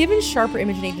 Yeah, we're giving Sharper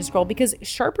Image an ancient scroll because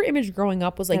Sharper Image growing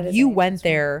up was like, you went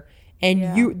there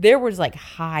and there was like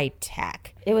high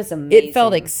tech. It was amazing. It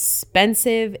felt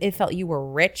expensive. It felt you were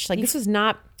rich. Like, this was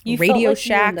not you Radio felt like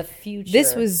Shack. you were in the future.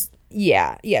 This was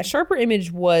Sharper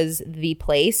Image was the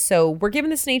place. So we're giving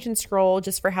this an ancient scroll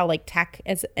just for how like tech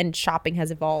and shopping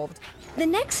has evolved. The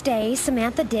next day,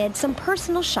 Samantha did some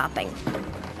personal shopping.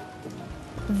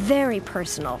 Very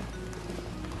personal.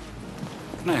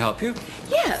 Can I help you?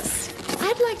 Yes.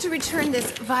 I'd like to return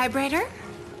this vibrator.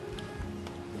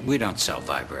 We don't sell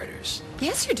vibrators.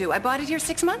 Yes, you do. I bought it here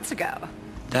 6 months ago.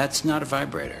 That's not a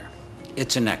vibrator.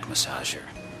 It's a neck massager.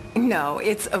 No,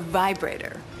 it's a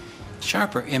vibrator.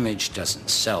 Sharper Image doesn't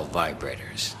sell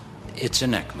vibrators. It's a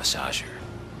neck massager.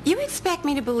 You expect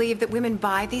me to believe that women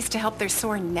buy these to help their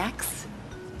sore necks?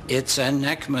 It's a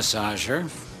neck massager.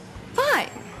 Fine.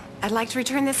 I'd like to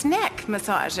return this neck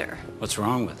massager. What's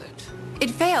wrong with it? It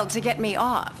failed to get me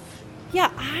off.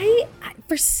 Yeah, I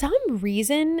for some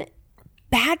reason,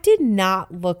 that did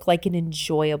not look like an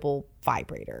enjoyable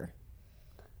vibrator.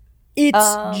 It's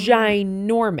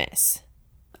ginormous.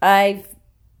 I've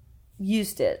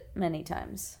used it many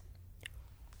times.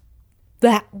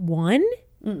 That one?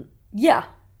 Yeah.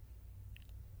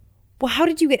 Well, how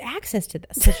did you get access to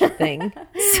this, such a thing?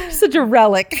 Such a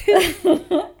relic.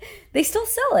 They still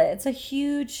sell it. It's a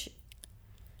huge...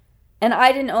 And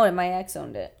I didn't own it. My ex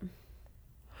owned it.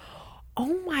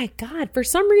 Oh my God. For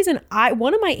some reason,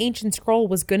 one of my ancient scroll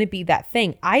was going to be that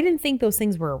thing. I didn't think those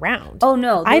things were around. Oh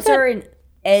no. Those are in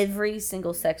every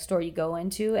single sex store you go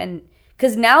into. And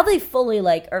because now they fully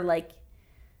are like,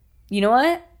 you know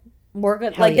what? We're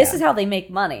good. Like, this is how they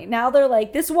make money. Now they're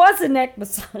like, this was a neck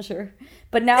massager.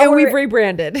 But now we've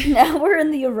rebranded. Now we're in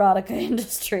the erotica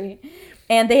industry.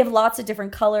 And they have lots of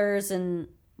different colors and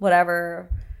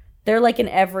whatever. They're like in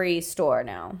every store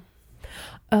now.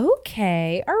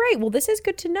 Okay. All right. Well, this is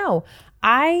good to know.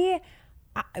 I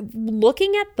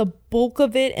looking at the bulk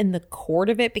of it and the cord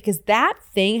of it, because that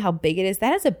thing, how big it is,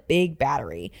 that has a big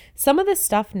battery. Some of the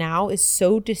stuff now is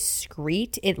so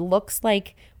discreet. It looks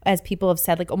like, as people have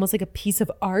said, like almost like a piece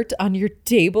of art on your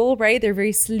table, right? They're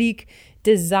very sleek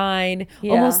design,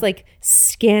 almost like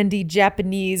Scandi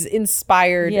Japanese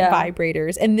inspired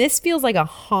vibrators. And this feels like a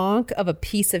honk of a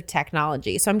piece of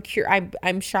technology. So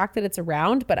I'm shocked that it's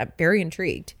around, but I'm very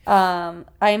intrigued. I'm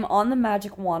on the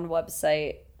Magic Wand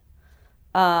website.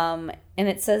 And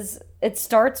it says, it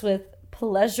starts with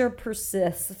pleasure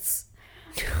persists.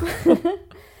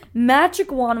 Magic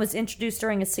Wand was introduced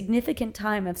during a significant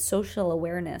time of social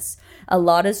awareness. A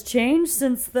lot has changed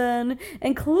since then,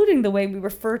 including the way we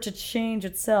refer to change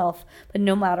itself. But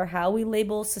no matter how we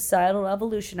label societal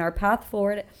evolution, our path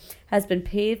forward has been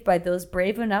paved by those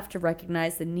brave enough to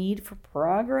recognize the need for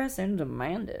progress and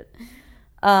demand it.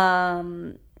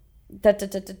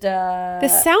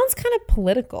 This sounds kind of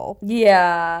political.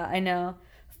 Yeah, I know.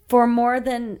 Far more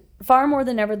than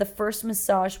ever, the first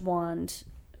massage wand,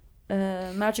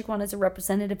 Magic Wand, is a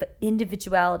representative of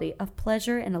individuality, of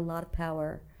pleasure, and a lot of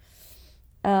power.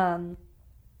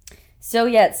 So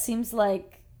yeah, it seems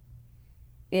like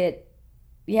it,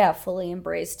 fully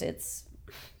embraced its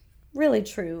really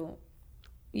true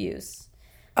use.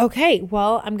 Okay,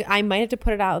 well, I might have to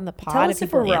put it out in the pod if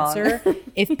people answer.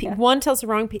 If one tells the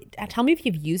wrong, tell me if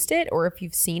you've used it or if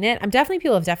you've seen it.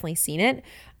 People have definitely seen it.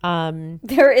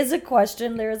 There is a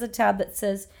question. There is a tab that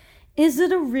says, "Is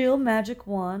it a real magic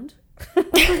wand?"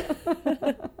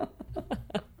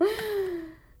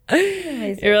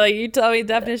 You're like, you tell me the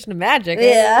definition of magic.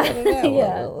 Yeah, I don't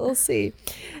know. We'll see.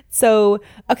 So,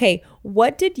 okay,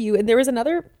 what did you? And there was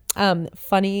another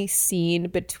funny scene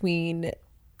between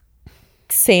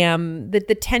Sam, the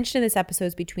tension in this episode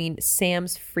is between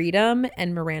Sam's freedom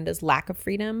and Miranda's lack of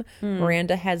freedom.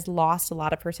 Miranda has lost a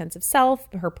lot of her sense of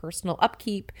self, her personal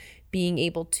upkeep, being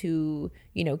able to,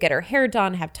 get her hair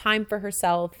done, have time for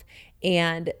herself.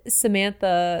 And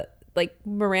Samantha, like,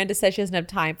 Miranda says she doesn't have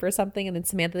time for something, and then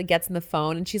Samantha gets on the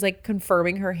phone and she's like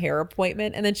confirming her hair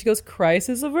appointment, and then she goes,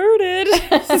 crisis averted.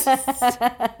 It's just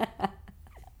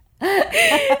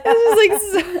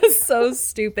like so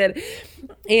stupid.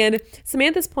 And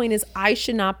Samantha's point is, I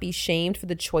should not be shamed for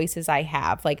the choices I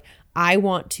have. Like, I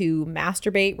want to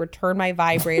masturbate, return my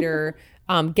vibrator,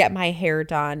 get my hair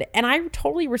done, and I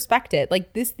totally respect it.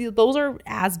 Like, those are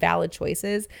as valid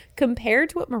choices compared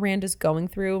to what Miranda's going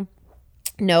through.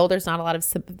 No, there's not a lot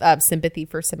of sympathy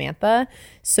for Samantha.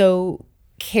 So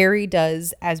Carrie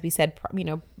does, as we said,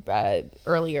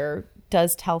 earlier,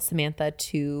 does tell Samantha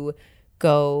to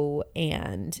go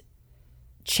and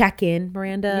check in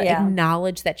Miranda,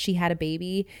 acknowledge that she had a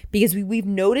baby, because we've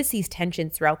noticed these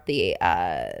tensions throughout the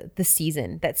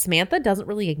season that Samantha doesn't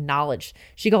really acknowledge.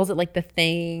 She calls it like the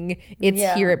thing. It's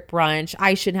here at brunch.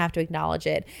 I shouldn't have to acknowledge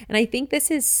it. And I think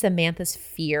this is Samantha's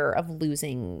fear of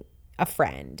losing a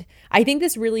friend. I think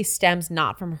this really stems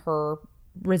not from her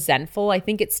resentful. I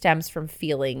think it stems from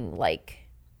feeling like,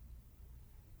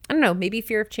 I don't know, maybe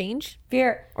fear of change?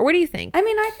 Fear. Or what do you think? I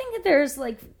mean, I think that there's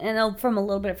like, and from a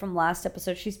little bit from last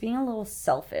episode, she's being a little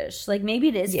selfish. Like, maybe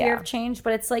it is fear of change,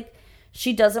 but it's like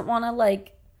she doesn't want to,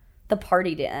 like, the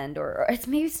party to end, or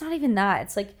maybe it's not even that.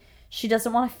 It's like she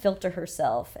doesn't want to filter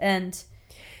herself, and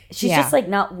she's just like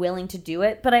not willing to do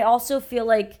it. But I also feel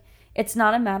like it's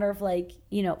not a matter of like,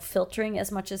 filtering as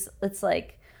much as it's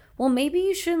like, well, maybe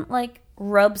you shouldn't like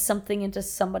rub something into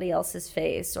somebody else's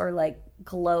face or like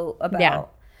gloat about. Yeah.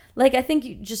 Like, I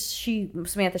think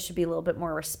Samantha should be a little bit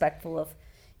more respectful of,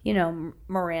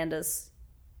 Miranda's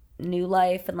new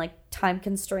life and like time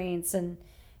constraints.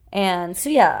 And so,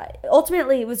 yeah,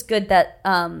 ultimately it was good that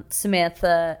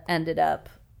Samantha ended up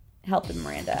helping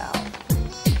Miranda out.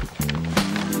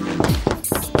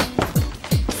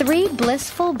 3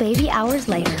 blissful baby hours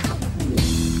later.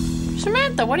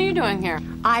 Samantha, what are you doing here?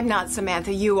 I'm not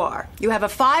Samantha, you are. You have a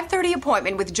 5:30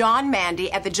 appointment with John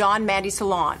Mandy at the John Mandy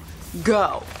Salon.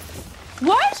 Go.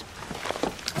 What?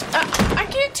 I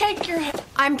can't take your...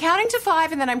 I'm counting to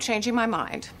 5 and then I'm changing my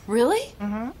mind. Really?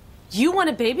 Mm-hmm. You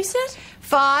want to babysit?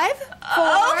 5, 4...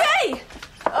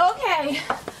 Okay.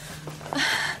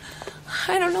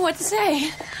 I don't know what to say.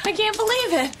 I can't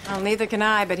believe it. Well, neither can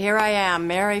I, but here I am,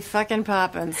 Mary fucking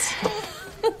Poppins.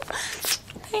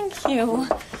 Thank you.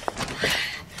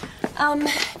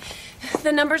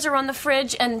 The numbers are on the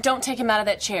fridge, and don't take him out of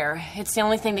that chair. It's the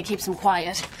only thing that keeps him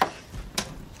quiet.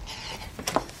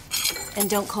 And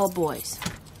don't call boys.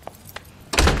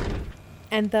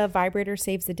 And the vibrator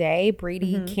saves the day.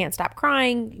 Brady can't stop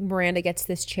crying. Miranda gets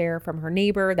this chair from her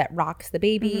neighbor that rocks the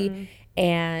baby.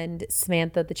 And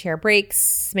Samantha, the chair breaks.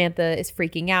 Samantha is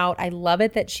freaking out. I love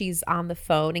it that she's on the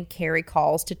phone and Carrie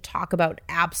calls to talk about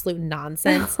absolute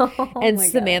nonsense. And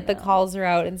Samantha calls her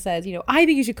out and says, I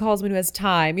think you should call someone who has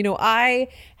time. I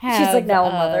have... She's like, now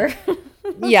a mother.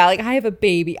 Yeah, like, I have a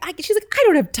baby. She's like, I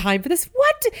don't have time for this.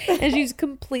 What? And she's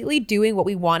completely doing what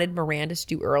we wanted Miranda to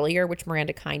do earlier, which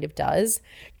Miranda kind of does.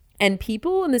 And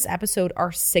people in this episode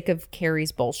are sick of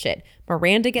Carrie's bullshit.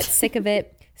 Miranda gets sick of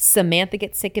it. Samantha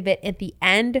gets sick of it. At the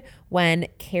end, when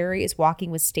Carrie is walking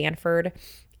with Stanford,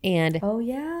 and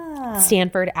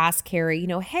Stanford asks Carrie,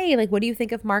 hey, like, what do you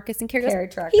think of Marcus? And Carrie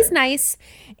goes, he's nice.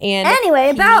 And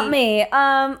anyway, about me.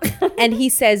 And he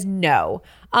says no.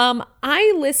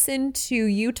 I listened to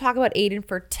you talk about Aiden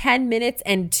for 10 minutes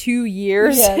and 2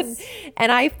 years. Yes.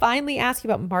 And I finally asked you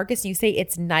about Marcus and you say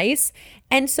it's nice.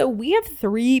 And so we have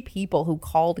 3 people who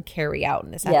called Carrie out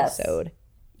in this episode.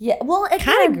 Yeah. Well, it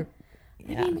kind of,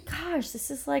 I mean, gosh, this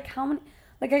is like how many,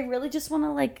 like, I really just want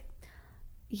to like,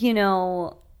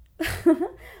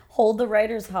 hold the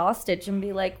writers hostage and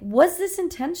be like, was this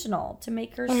intentional to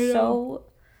make her so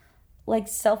like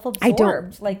self-absorbed? I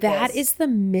don't. Like, that is the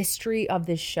mystery of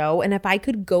this show. And if I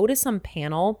could go to some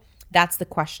panel, that's the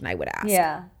question I would ask.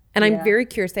 Yeah. And I'm very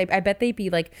curious. I bet they'd be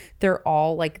like, they're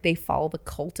all like, they follow the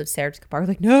cult of Sarah Gilly.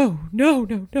 Like, no.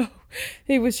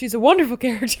 She's a wonderful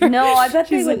character. No, I bet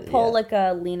they would pull like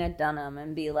a Lena Dunham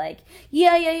and be like,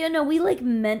 no, we like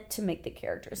meant to make the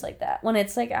characters like that. When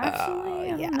it's like,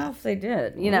 actually, I don't know if they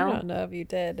did, I don't know if you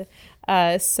did.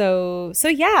 So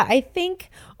yeah, I think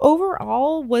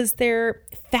overall, was there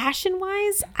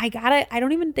fashion-wise, I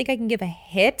don't even think I can give a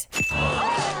hit.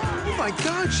 Oh my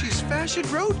God, she's fashion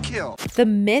roadkill. The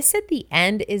miss at the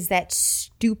end is that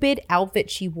stupid outfit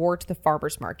she wore to the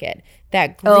farmer's market.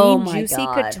 That green juicy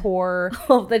couture.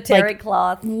 Oh, the terry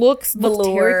cloth. Looks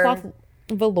terry cloth.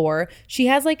 velour. She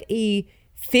has like a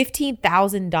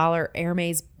 $15,000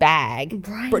 Hermes bag.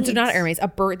 Right. Not Hermes,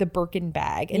 the Birkin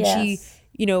bag. And she,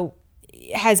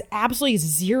 has absolutely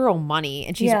zero money.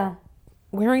 And she's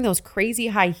wearing those crazy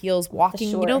high heels,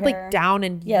 walking, like down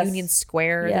in Union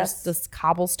Square. There's those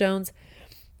cobblestones.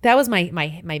 That was my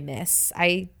miss.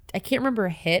 I can't remember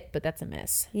a hit, but that's a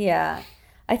miss. Yeah.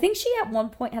 I think she at one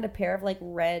point had a pair of like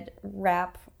red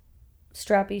wrap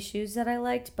strappy shoes that I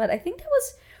liked, but I think that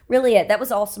was really it. That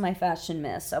was also my fashion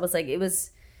miss. I was like, it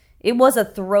was a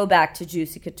throwback to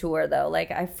Juicy Couture though.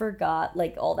 Like I forgot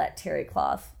like all that terry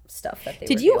cloth stuff that they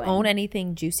Did were you doing. own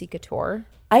anything Juicy Couture?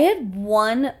 I had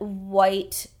one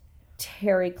white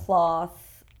terry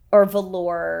cloth or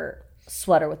velour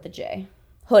sweater with the J.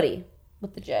 Hoodie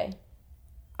with the J.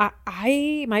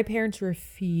 My parents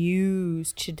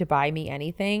refused to buy me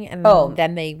anything, and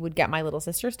then they would get my little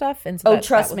sister stuff. And so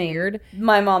trust me, weird.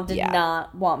 My mom did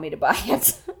not want me to buy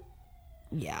it.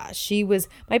 Yeah, she was.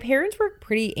 My parents were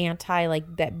pretty anti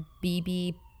like that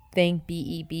BB thing,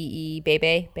 BEBE,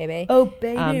 baby. Oh,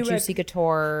 baby, Juicy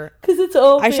Couture. Because it's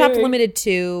all. I shopped Limited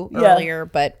 2 earlier,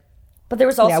 but there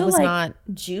was also was like not,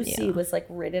 Juicy was like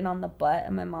written on the butt,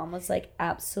 and my mom was like,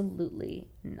 absolutely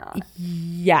not.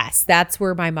 Yes, that's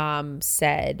where my mom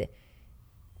said,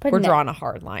 we're drawing a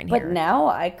hard line here. But now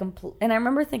and I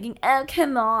remember thinking, oh,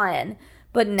 come on.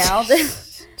 But now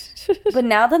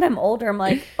that I'm older, I'm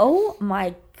like, oh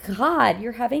my God,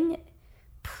 you're having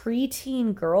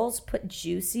preteen girls put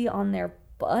Juicy on their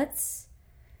butts?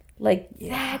 Like,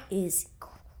 that is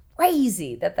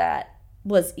crazy that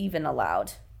was even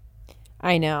allowed.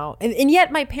 I know. And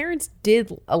yet my parents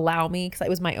did allow me, because it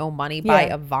was my own money, buy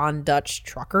a Von Dutch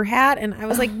trucker hat. And I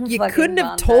was like, you couldn't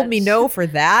have told me no for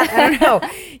that. I don't know.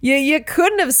 You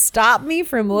couldn't have stopped me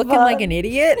from looking like an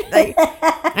idiot. Like,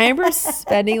 I remember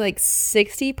spending like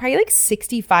probably like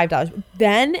 $65.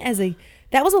 Then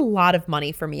that was a lot of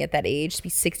money for me at that age, to be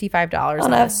 $65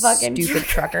 on a fucking stupid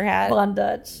trucker hat. Von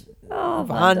Dutch. Oh,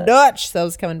 Von Dutch. That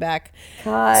was coming back.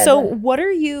 God. So what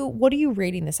are you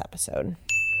rating this episode?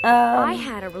 I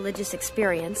had a religious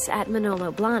experience at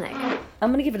Manolo Blahnik. I'm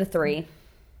going to give it a 3.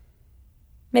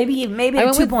 Maybe a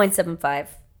 2.75.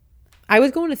 I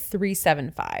was going to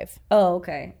 3.75. Oh,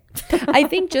 okay. I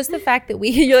think just the fact that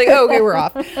you're like, oh, okay, we're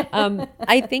off.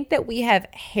 I think that we have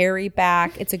Harry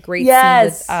back. It's a great scene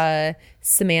with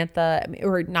Samantha,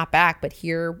 or not back, but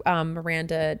here,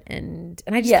 Miranda, and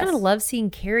I just kind of love seeing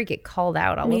Carrie get called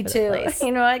out all over the place.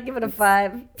 You know what? Give it a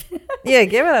 5. Yeah,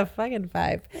 give it a fucking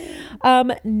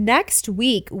 5. Next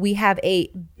week, we have a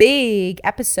big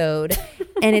episode,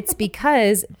 and it's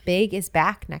because Big is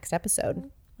back next episode.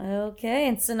 Okay,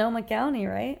 in Sonoma County,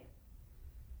 right?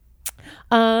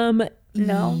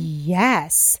 No.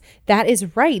 Yes, that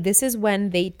is right. This is when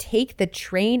they take the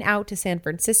train out to San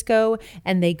Francisco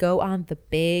and they go on the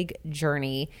big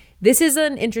journey. This is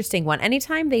an interesting one.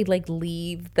 Anytime they like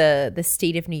leave the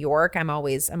state of New York, I'm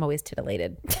always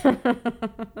titillated.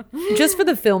 Just for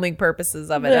the filming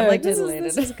purposes of it. Very I'm like, this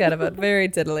is kind of a very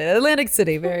titillated. Atlantic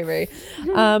City, very, very.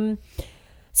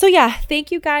 So yeah,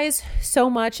 thank you guys so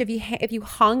much. If you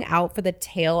hung out for the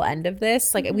tail end of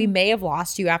this, like we may have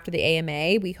lost you after the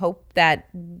AMA. We hope that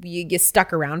you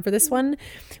stuck around for this one.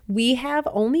 We have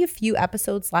only a few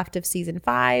episodes left of season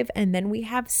 5, and then we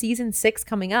have season 6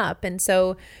 coming up. And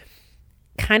so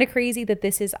kind of crazy that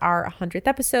this is our 100th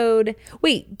episode.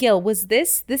 Wait, Gil,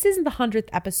 this isn't the 100th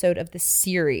episode of the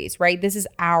series, right? This is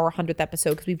our 100th episode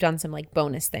because we've done some like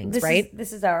bonus things, right?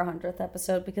 This is our 100th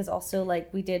episode because also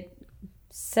like we did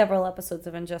several episodes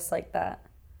of And Just Like That.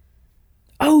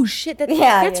 Oh shit!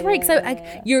 That's right.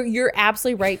 Yeah. You're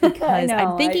absolutely right, because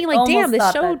I'm thinking like, damn,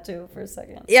 this show. That too for a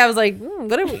second. Yeah, I was like,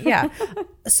 what are we? Yeah.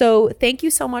 So thank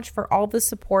you so much for all the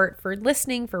support, for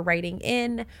listening, for writing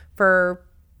in, for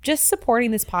just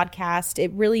supporting this podcast.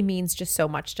 It really means just so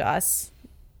much to us.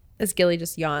 As Gilly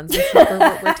just yawns,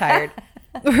 we're tired.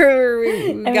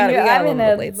 we got a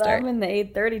little late start. I'm in the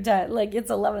 8:30 time. Like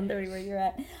it's 11:30 where you're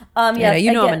at. I'm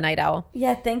a night owl.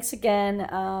 Yeah, thanks again.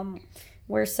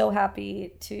 We're so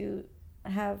happy to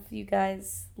have you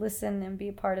guys listen and be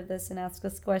a part of this and ask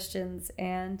us questions.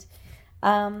 And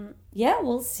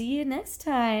we'll see you next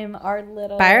time. Bye, our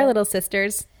little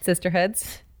sisterhoods.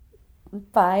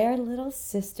 Bye, our little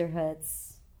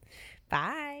sisterhoods.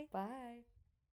 Bye. Bye.